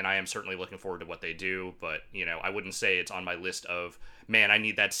a lot, and I am certainly looking forward to what they do. But, I wouldn't say it's on my list of, man, I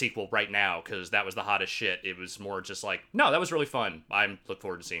need that sequel right now because that was the hottest shit. It was more just like, no, that was really fun. I look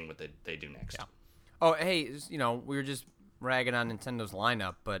forward to seeing what they do next. Yeah. Oh, hey, we were just ragging on Nintendo's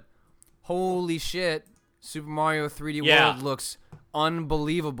lineup, but holy shit, Super Mario 3D World looks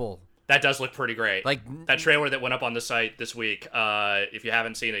unbelievable. That does look pretty great. Like that trailer that went up on the site this week. If you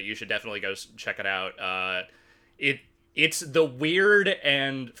haven't seen it, you should definitely go check it out. It's the weird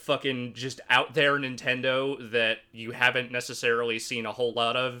and fucking just out there Nintendo that you haven't necessarily seen a whole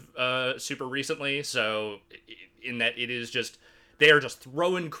lot of super recently. So in that it is just, they are just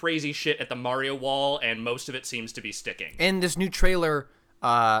throwing crazy shit at the Mario wall, and most of it seems to be sticking. And this new trailer,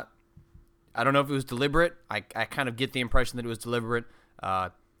 I don't know if it was deliberate. I kind of get the impression that it was deliberate.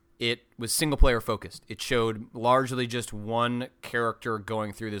 It was single-player focused. It showed largely just one character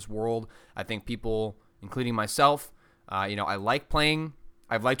going through this world. I think people, including myself, I like playing.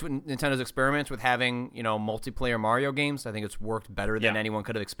 I've liked Nintendo's experiments with having, multiplayer Mario games. I think it's worked better than anyone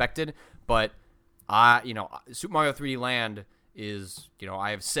could have expected. But, Super Mario 3D Land is,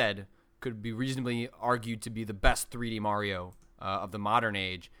 I have said could be reasonably argued to be the best 3D Mario of the modern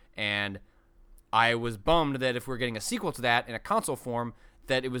age. And I was bummed that if we're getting a sequel to that in a console form,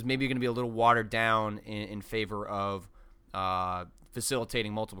 that it was maybe going to be a little watered down in favor of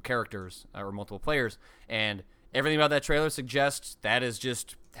facilitating multiple characters or multiple players. And everything about that trailer suggests that is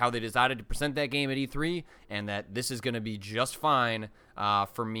just how they decided to present that game at E3, and that this is going to be just fine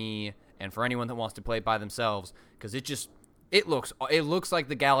for me and for anyone that wants to play it by themselves, because it looks like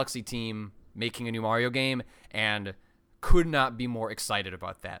the Galaxy team making a new Mario game, and could not be more excited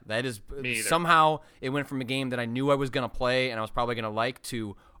about that. That is somehow it went from a game that I knew I was going to play and I was probably going to like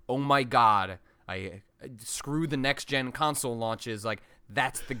to, oh my god, I screw the next gen console launches, like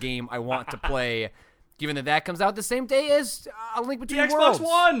that's the game I want to play. Given that comes out the same day as A Link Between Worlds. The Xbox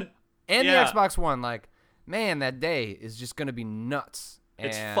One! And the Xbox One. Like, man, that day is just going to be nuts.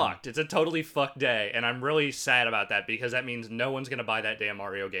 It's fucked. It's a totally fucked day, and I'm really sad about that because that means no one's going to buy that damn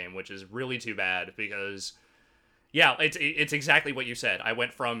Mario game, which is really too bad because, yeah, it's exactly what you said. I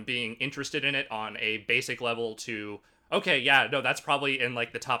went from being interested in it on a basic level to, okay, yeah, no, that's probably in,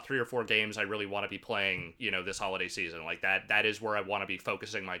 like, the top 3 or 4 games I really want to be playing, this holiday season. Like, that is where I want to be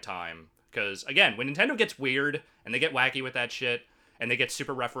focusing my time. Because, again, when Nintendo gets weird and they get wacky with that shit and they get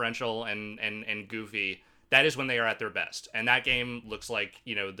super referential and goofy, that is when they are at their best. And that game looks like,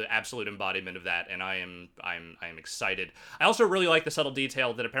 the absolute embodiment of that, and I am excited. I also really like the subtle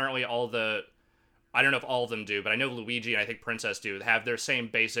detail that apparently I don't know if all of them do, but I know Luigi and I think Princess do, have their same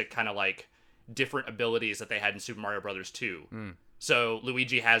basic kind of like different abilities that they had in Super Mario Bros. 2. So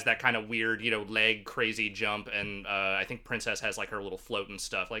Luigi has that kind of weird, leg crazy jump, and I think Princess has like her little float and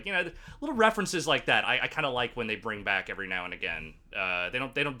stuff. Like, little references like that. I kind of like when they bring back every now and again. They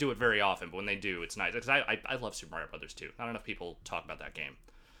don't do it very often, but when they do, it's nice. Because I love Super Mario Brothers 2. Not enough people talk about that game.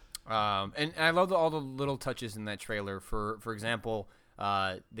 And I love all the little touches in that trailer. For example,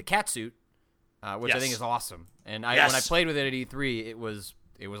 the cat suit, which I think is awesome. And when I played with it at E3, it was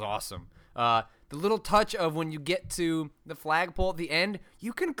awesome. The little touch of when you get to the flagpole at the end,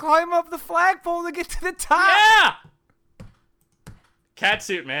 you can climb up the flagpole to get to the top. Yeah!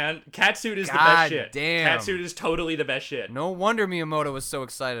 Catsuit, man. Catsuit is the best shit. Damn. Catsuit is totally the best shit. No wonder Miyamoto was so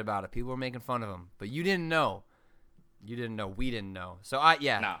excited about it. People were making fun of him. But you didn't know. We didn't know. So,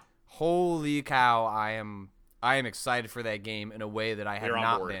 No. Holy cow, I am excited for that game in a way that I have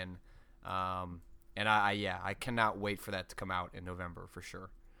not been. And I cannot wait for that to come out in November for sure.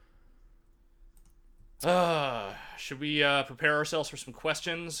 Should we prepare ourselves for some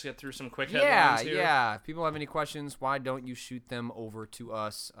questions? Get through some quick headlines here? Yeah. If people have any questions, why don't you shoot them over to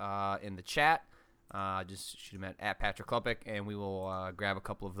us in the chat? Just shoot them at Patrick Klepek, and we will grab a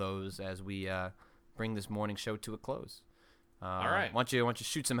couple of those as we bring this morning show to a close. All right. Why don't you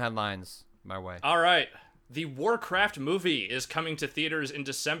shoot some headlines my way? All right. The Warcraft movie is coming to theaters in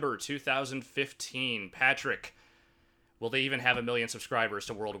December 2015. Patrick, will they even have 1 million subscribers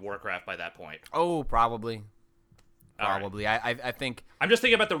to World of Warcraft by that point? Oh, probably. Right. I think I'm just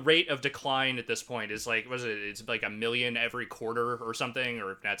thinking about the rate of decline at this point. It's like, it's like 1 million every quarter or something,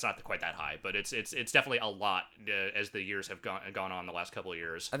 or that's not quite that high, but it's definitely a lot as the years have gone on the last couple of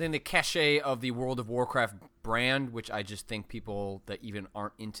years. I think the cachet of the World of Warcraft brand, which I just think people that even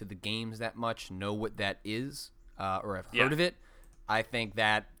aren't into the games that much know what that is, or have heard of it. I think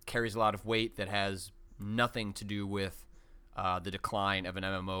that carries a lot of weight that has nothing to do with the decline of an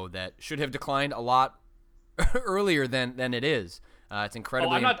MMO that should have declined a lot earlier than it is. It's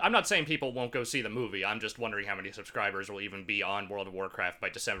incredibly. I'm not saying people won't go see the movie. I'm just wondering how many subscribers will even be on World of Warcraft by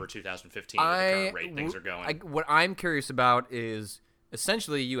December 2015 at the current rate things are going. What I'm curious about is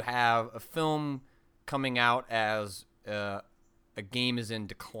essentially you have a film coming out as a game is in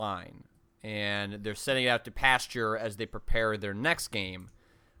decline, and they're setting it out to pasture as they prepare their next game.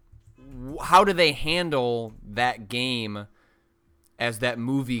 How do they handle that game as that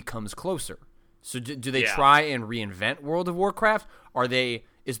movie comes closer? So do they try and reinvent World of Warcraft?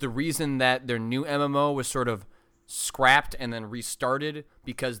 Is the reason that their new MMO was sort of scrapped and then restarted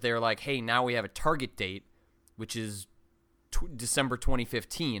because they're like, hey, now we have a target date, which is December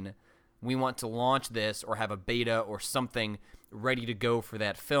 2015. We want to launch this or have a beta or something ready to go for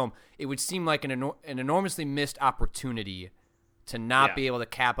that film. It would seem like an enormously missed opportunity to not be able to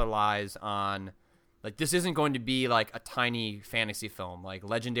capitalize on. Like, this isn't going to be like a tiny fantasy film. Like,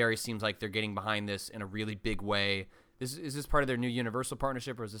 Legendary seems like they're getting behind this in a really big way. Is this part of their new Universal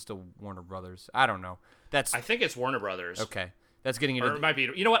partnership, or is this still Warner Brothers? I don't know. I think it's Warner Brothers. Okay, that's getting into. Or it might be.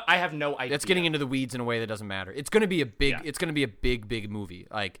 You know what? I have no idea. That's getting into the weeds in a way that doesn't matter. It's going to be a big. It's going to be a big movie.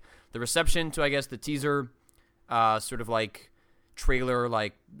 Like, the reception to, I guess, the teaser, sort of like trailer,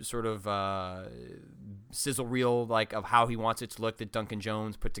 like sort of sizzle reel like of how he wants it to look that Duncan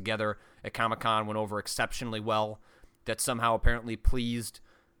Jones put together at Comic-Con went over exceptionally well. That somehow apparently pleased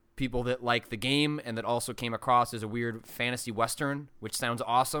people that like the game and that also came across as a weird fantasy western, which sounds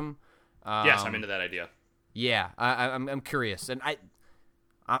awesome. Yes, I'm into that idea. Yeah, I'm curious, and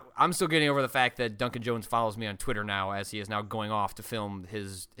I'm still getting over the fact that Duncan Jones follows me on Twitter now, as he is now going off to film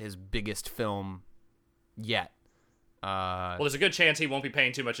his biggest film yet. Well, there's a good chance he won't be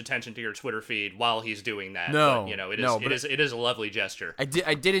paying too much attention to your Twitter feed while he's doing that. No, but, it is a lovely gesture. I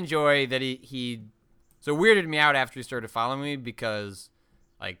did enjoy that he so weirded me out after he started following me because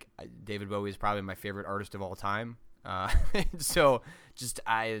like David Bowie is probably my favorite artist of all time. So just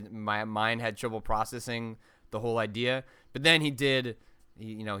my mind had trouble processing the whole idea. But then he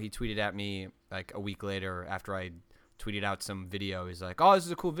tweeted at me like a week later after I tweeted out some video. He's like, "Oh, this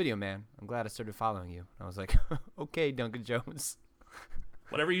is a cool video, man. I'm glad I started following you." And I was like, "Okay, Duncan Jones."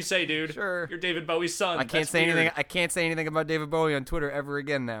 Whatever you say, dude. Sure. You're David Bowie's son. I can't say anything. I can't say anything about David Bowie on Twitter ever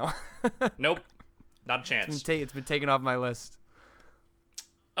again now. Nope. Not a chance. It's been taken off my list.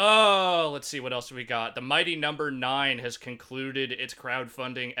 Oh, let's see, what else we got? The Mighty Number 9 has concluded its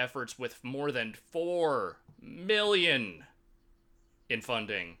crowdfunding efforts with more than $4 million in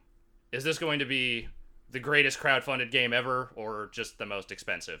funding. Is this going to be the greatest crowdfunded game ever, or just the most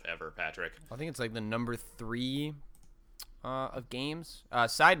expensive ever, Patrick? I think it's like the number 3 of games.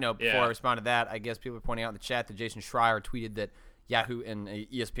 Side note, before I respond to that, I guess people are pointing out in the chat that Jason Schreier tweeted that Yahoo and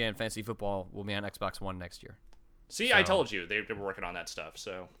ESPN Fantasy Football will be on Xbox One next year. See, so, I told you they were working on that stuff.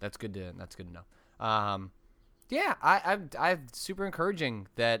 So that's good to know. Yeah, I super encouraging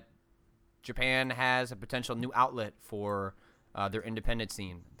that Japan has a potential new outlet for their independent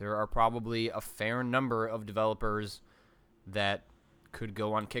scene. There are probably a fair number of developers that could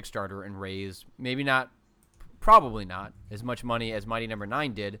go on Kickstarter and raise probably not as much money as Mighty Number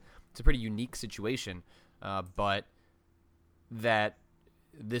 9 did. It's a pretty unique situation, but that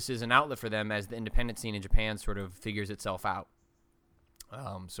this is an outlet for them as the independent scene in Japan sort of figures itself out.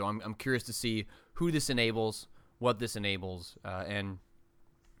 So I'm curious to see who this enables, what this enables, and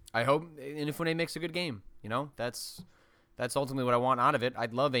I hope Inafune makes a good game. That's ultimately what I want out of it.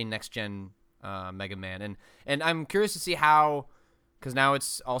 I'd love a next gen Mega Man, and I'm curious to see how, because now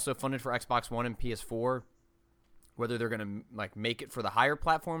it's also funded for Xbox One and PS4. Whether they're going to make it for the higher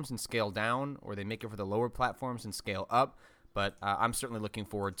platforms and scale down, or they make it for the lower platforms and scale up. But I'm certainly looking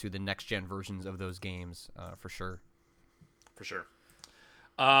forward to the next-gen versions of those games, for sure. For sure.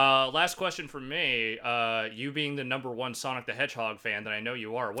 Last question from me. You being the number one Sonic the Hedgehog fan that I know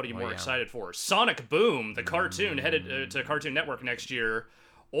you are, what are you more excited for? Sonic Boom, the cartoon headed to Cartoon Network next year,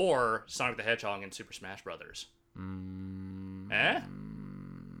 or Sonic the Hedgehog in Super Smash Brothers? Eh?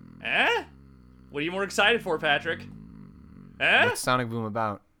 What are you more excited for, Patrick? What's Sonic Boom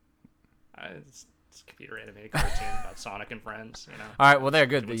about? It's a computer animated cartoon about Sonic and friends, All right, well, they're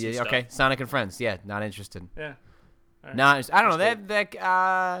good. Okay, Sonic and Friends. Yeah, not interested. Yeah. Right. I don't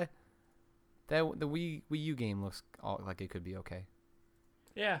know. Cool. The Wii U game looks like it could be okay.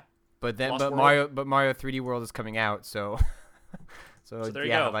 Yeah. But Mario 3D World is coming out, so so there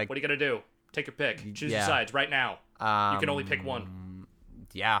you go. What are you gonna do? Take a pick. Choose your sides right now. You can only pick one.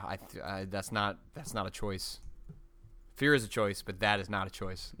 Yeah, that's not a choice. Fear is a choice, but that is not a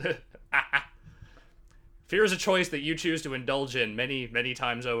choice. Fear is a choice that you choose to indulge in many, many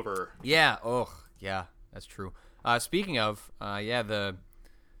times over. Yeah. Oh, yeah. That's true. Speaking of, the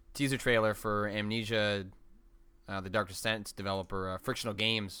teaser trailer for Amnesia, the Dark Descent developer, Frictional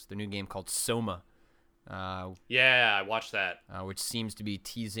Games, the new game called Soma. Yeah, I watched that. Which seems to be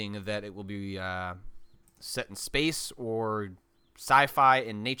teasing that it will be set in space or sci-fi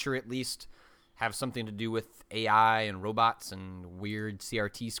in nature, at least. Have something to do with AI and robots and weird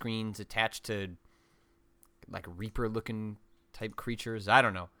CRT screens attached to Reaper-looking type creatures. I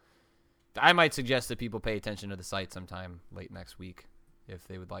don't know. I might suggest that people pay attention to the site sometime late next week if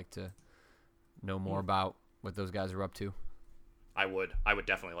they would like to know more about what those guys are up to. I would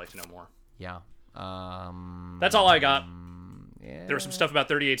definitely like to know more. Yeah. That's all I got. Yeah. There was some stuff about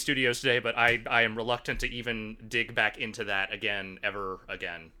 38 Studios today, but I am reluctant to even dig back into that ever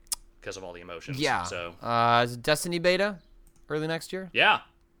again because of all the emotions. Yeah. So, is it Destiny beta early next year? Yeah.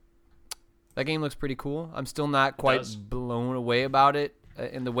 That game looks pretty cool. I'm still not quite blown away about it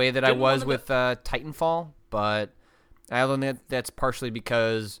in the way that I was with Titanfall, but I don't think that's partially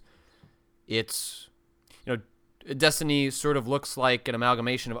because it's, Destiny sort of looks like an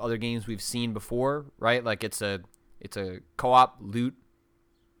amalgamation of other games we've seen before, right? Like it's a co-op loot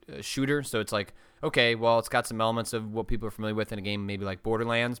shooter, so it's like, okay, well, it's got some elements of what people are familiar with in a game maybe like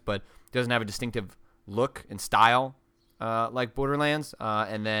Borderlands, but it doesn't have a distinctive look and style like Borderlands,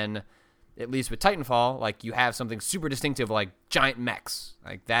 and then at least with Titanfall, like you have something super distinctive like giant mechs.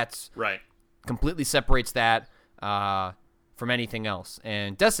 Like that's Right. completely separates that from anything else.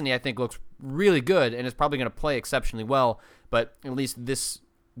 And Destiny, I think, looks really good and is probably going to play exceptionally well. But at least this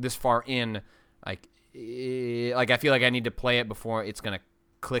far in, like I feel like I need to play it before it's going to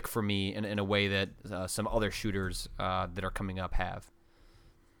click for me in a way that some other shooters that are coming up have.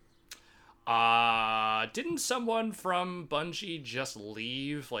 Didn't someone from Bungie just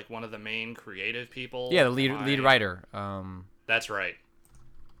leave? Like one of the main creative people? Yeah, the lead writer. That's right.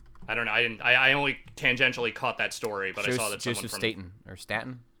 I don't know. I only tangentially caught that story, but I saw that someone Joseph from Staten or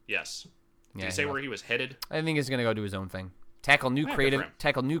Staten. Yes. Did Yeah, he say where he was headed? I think he's gonna go do his own thing. Tackle new good creative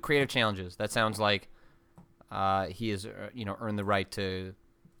for him. challenges. That sounds like he has earned the right to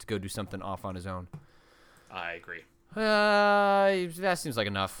go do something off on his own. I agree. That seems like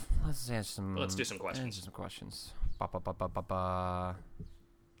enough. Let's answer some. Let's do some questions. Answer some questions.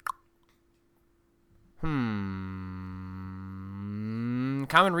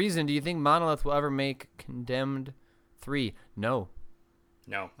 Common reason. Do you think Monolith will ever make Condemned 3? No.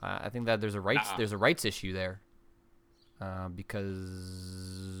 No. I think that there's a rights issue there.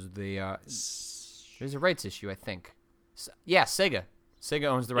 Because there's a rights issue, I think. Yeah, Sega. Sega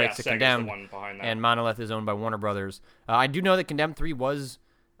owns the rights to Sega's Condemned, the one behind that. and Monolith is owned by Warner Brothers. I do know that Condemned 3 was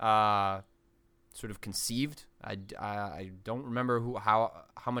sort of conceived. I don't remember how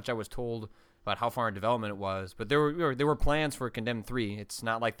much I was told about how far in development it was, but there were plans for Condemned 3. It's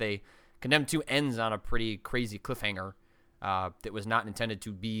not like Condemned 2 ends on a pretty crazy cliffhanger that was not intended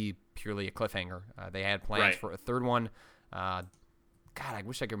to be purely a cliffhanger. They had plans for a third one. God, I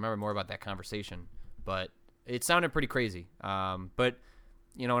wish I could remember more about that conversation, but it sounded pretty crazy. But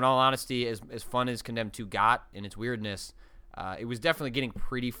in all honesty, as fun as Condemned 2 got in its weirdness, it was definitely getting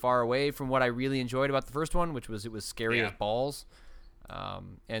pretty far away from what I really enjoyed about the first one, which was it was scary as balls.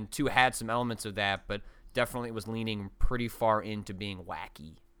 And 2 had some elements of that, but definitely was leaning pretty far into being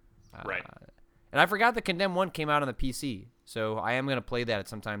wacky. Right. And I forgot that Condemned 1 came out on the PC, so I am going to play that at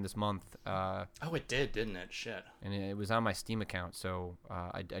some time this month. Oh, it did, didn't it? Shit. And it was on my Steam account, so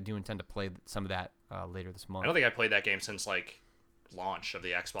I do intend to play some of that later this month. I don't think I played that game since, launch of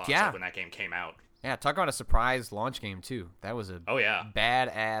the Xbox, Yeah. when that game came out. Yeah, talk about a surprise launch game, too. That was a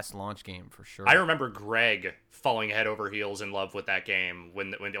badass launch game for sure. I remember Greg falling head over heels in love with that game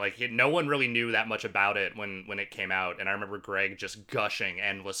when no one really knew that much about it when it came out, and I remember Greg just gushing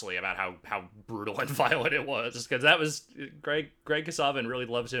endlessly about how brutal and violent it was, because that was Greg Kasavin really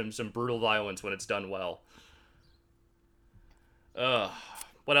loves him some brutal violence when it's done well.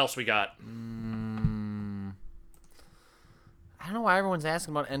 What else we got? I don't know why everyone's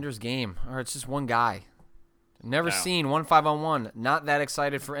asking about Ender's Game, or it's just one guy. Never seen 1-5-on-1. Not that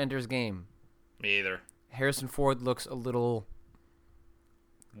excited for Ender's Game. Me either. Harrison Ford looks a little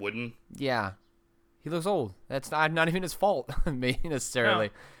wooden. Yeah, he looks old. That's not even his fault, maybe necessarily.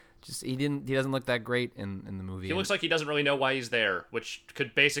 No. Just he doesn't look that great in the movie. He looks like he doesn't really know why he's there, which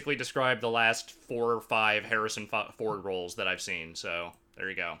could basically describe the last 4 or 5 Harrison Ford roles that I've seen. So there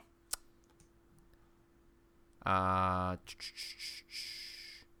you go. Al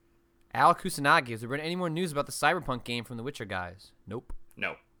Kusanagi, has there been any more news about the Cyberpunk game from the Witcher guys? Nope.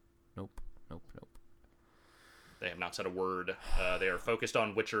 No. Nope. They have not said a word. They are focused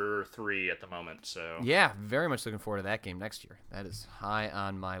on Witcher 3 at the moment. So yeah, very much looking forward to that game next year. That is high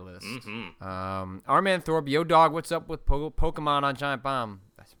on my list. Mm-hmm. Arman Thorpe, yo dog, what's up with Pokemon on Giant Bomb?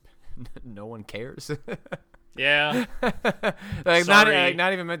 No one cares. Yeah.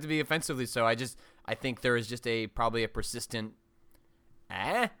 Not even meant to be offensively so. I think there is just probably a persistent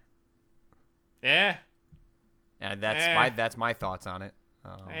Yeah. And that's my thoughts on it.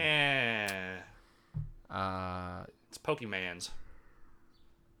 It's Pokemon's.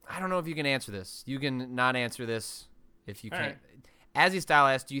 I don't know if you can answer this. You can not answer this if you All can't. right. Azzy Style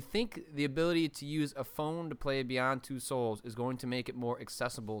asks, do you think the ability to use a phone to play Beyond Two Souls is going to make it more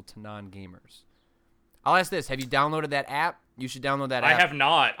accessible to non-gamers? I'll ask this. Have you downloaded that app? You should download that app. I have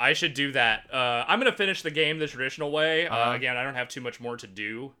not. I should do that. I'm going to finish the game the traditional way. Uh-huh. Again, I don't have too much more to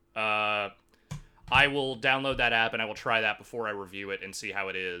do. I will download that app and I will try that before I review it and see how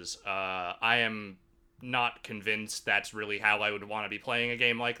it is. I am not convinced that's really how I would want to be playing a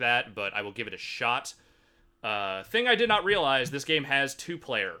game like that, but I will give it a shot. Thing I did not realize, this game has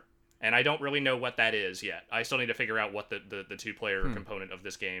 2-player, and I don't really know what that is yet. I still need to figure out what the 2-player component of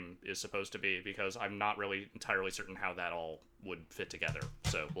this game is supposed to be, because I'm not really entirely certain how that all would fit together.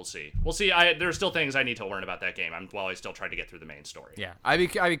 So we'll see. There's still things I need to learn about that game while I still try to get through the main story. Yeah, I'd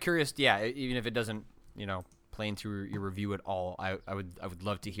be curious. Yeah, even if it doesn't, play into your review at all, I would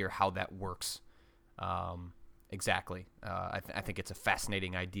love to hear how that works. exactly. I think it's a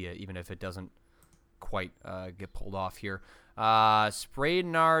fascinating idea, even if it doesn't quite get pulled off here.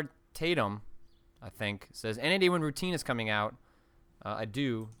 Spraydnard Tatum, I think, says, any day when Routine is coming out, I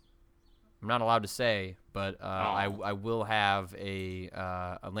do. I'm not allowed to say, but I will have a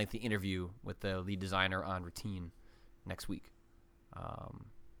lengthy interview with the lead designer on Routine next week.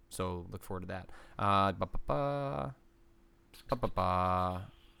 So look forward to that. Try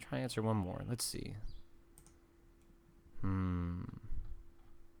to answer one more. Let's see.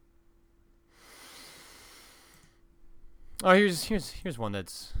 Oh, here's one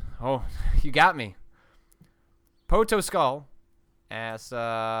that's... Oh, you got me. Poto Skull asks,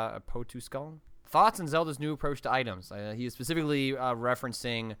 Poto Skull? Thoughts on Zelda's new approach to items? He is specifically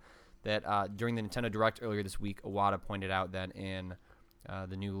referencing that during the Nintendo Direct earlier this week, Iwata pointed out that in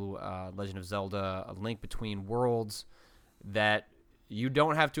the new Legend of Zelda, A Link Between Worlds, that you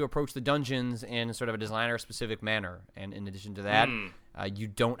don't have to approach the dungeons in sort of a designer-specific manner. And in addition to that, you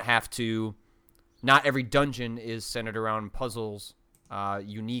don't have to... Not every dungeon is centered around puzzles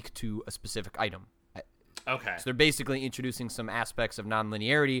unique to a specific item. Okay. So they're basically introducing some aspects of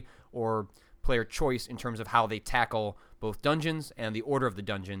non-linearity or player choice in terms of how they tackle both dungeons and the order of the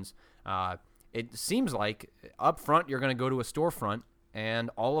dungeons. It seems like up front you're going to go to a storefront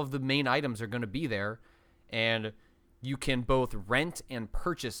and all of the main items are going to be there, and you can both rent and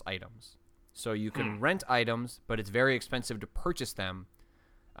purchase items. So you can rent items, but it's very expensive to purchase them.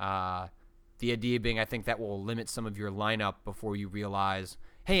 The idea being, I think that will limit some of your lineup before you realize,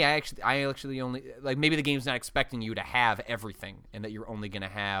 hey, I actually only, like, maybe the game's not expecting you to have everything, and that you're only going to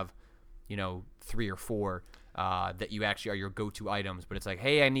have, 3 or 4 that you actually are your go-to items. But it's like,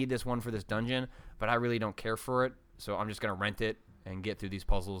 hey, I need this one for this dungeon, but I really don't care for it, so I'm just going to rent it and get through these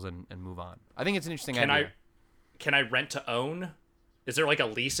puzzles and move on. I think it's an interesting idea. Can I rent to own? Is there like a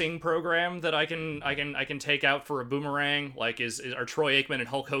leasing program that I can take out for a boomerang? Like, are Troy Aikman and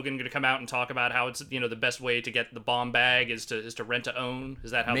Hulk Hogan going to come out and talk about how it's the best way to get the bomb bag is to rent to own? Is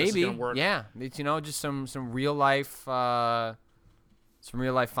that how this is going to work? Yeah, it's just some real life finance.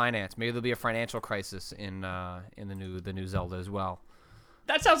 Maybe there'll be a financial crisis in the new Zelda as well.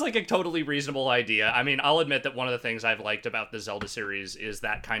 That sounds like a totally reasonable idea. I mean, I'll admit that one of the things I've liked about the Zelda series is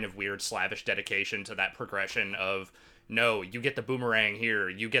that kind of weird slavish dedication to that progression of, no, you get the boomerang here,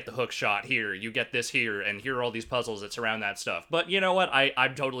 you get the hook shot here, you get this here, and here are all these puzzles that surround that stuff. But you know what?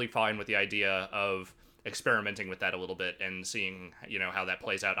 I'm totally fine with the idea of experimenting with that a little bit and seeing, how that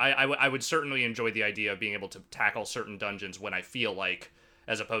plays out. I would certainly enjoy the idea of being able to tackle certain dungeons when I feel like,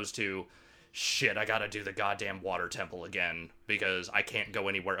 as opposed to, shit, I gotta do the goddamn water temple again because I can't go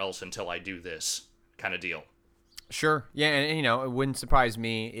anywhere else until I do this kind of deal. Sure. Yeah, and it wouldn't surprise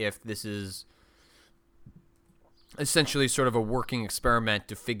me if this is essentially sort of a working experiment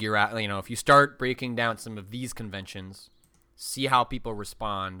to figure out, if you start breaking down some of these conventions, see how people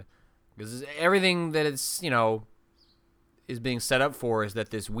respond, because everything that it's, is being set up for is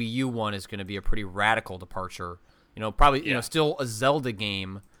that this Wii U one is going to be a pretty radical departure. Probably, still a Zelda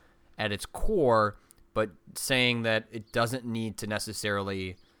game at its core, but saying that it doesn't need to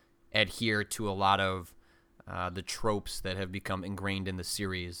necessarily adhere to a lot of the tropes that have become ingrained in the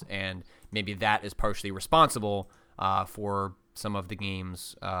series, and maybe that is partially responsible for some of the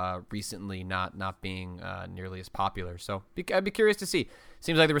games recently not being nearly as popular. So I'd be curious to see.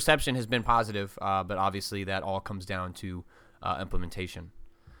 Seems like the reception has been positive, but obviously that all comes down to implementation.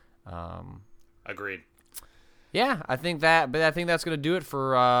 Agreed. Yeah, I think that's going to do it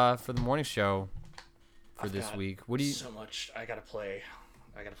for the morning show for this week. What do you? So much. I gotta play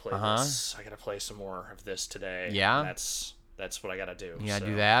this. I gotta play some more of this today. Yeah. That's what I gotta do. Yeah, so.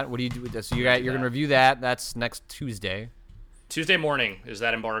 Do that. What do you do? So you're gonna review that. That's next Tuesday. Tuesday morning is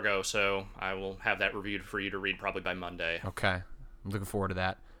that embargo, so I will have that reviewed for you to read probably by Monday. Okay, I'm looking forward to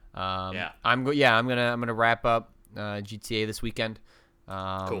that. Yeah. I'm gonna wrap up GTA this weekend.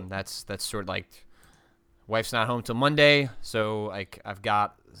 Cool. That's sort of like, wife's not home till Monday, so I've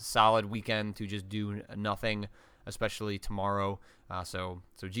got a solid weekend to just do nothing, especially tomorrow. So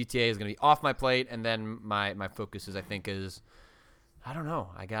GTA is gonna be off my plate, and then my focus is I don't know.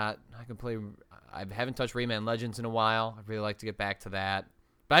 I can play. I haven't touched Rayman Legends in a while. I'd really like to get back to that,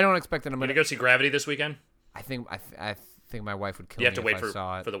 but I don't expect that I'm gonna go see Gravity this weekend. I think my wife would kill me. You have to if wait I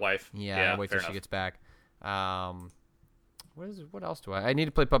saw it. for the wife. Yeah, wait till she gets back. What else do I need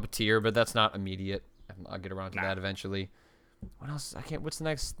to play Puppeteer, but that's not immediate. I'll get around to that eventually. What else? I can't. What's the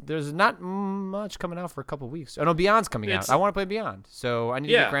next? There's not much coming out for a couple weeks. Oh no, Beyond's coming out. I want to play Beyond, so I need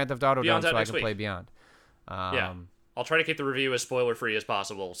to get Grand Theft Auto done so I can play Beyond. I'll try to keep the review as spoiler free as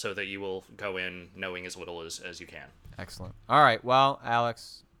possible so that you will go in knowing as little as you can. Excellent. All right. Well,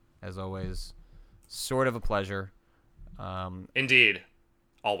 Alex, as always, sort of a pleasure. Indeed.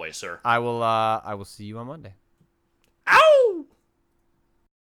 Always, sir. I will see you on Monday. Ow!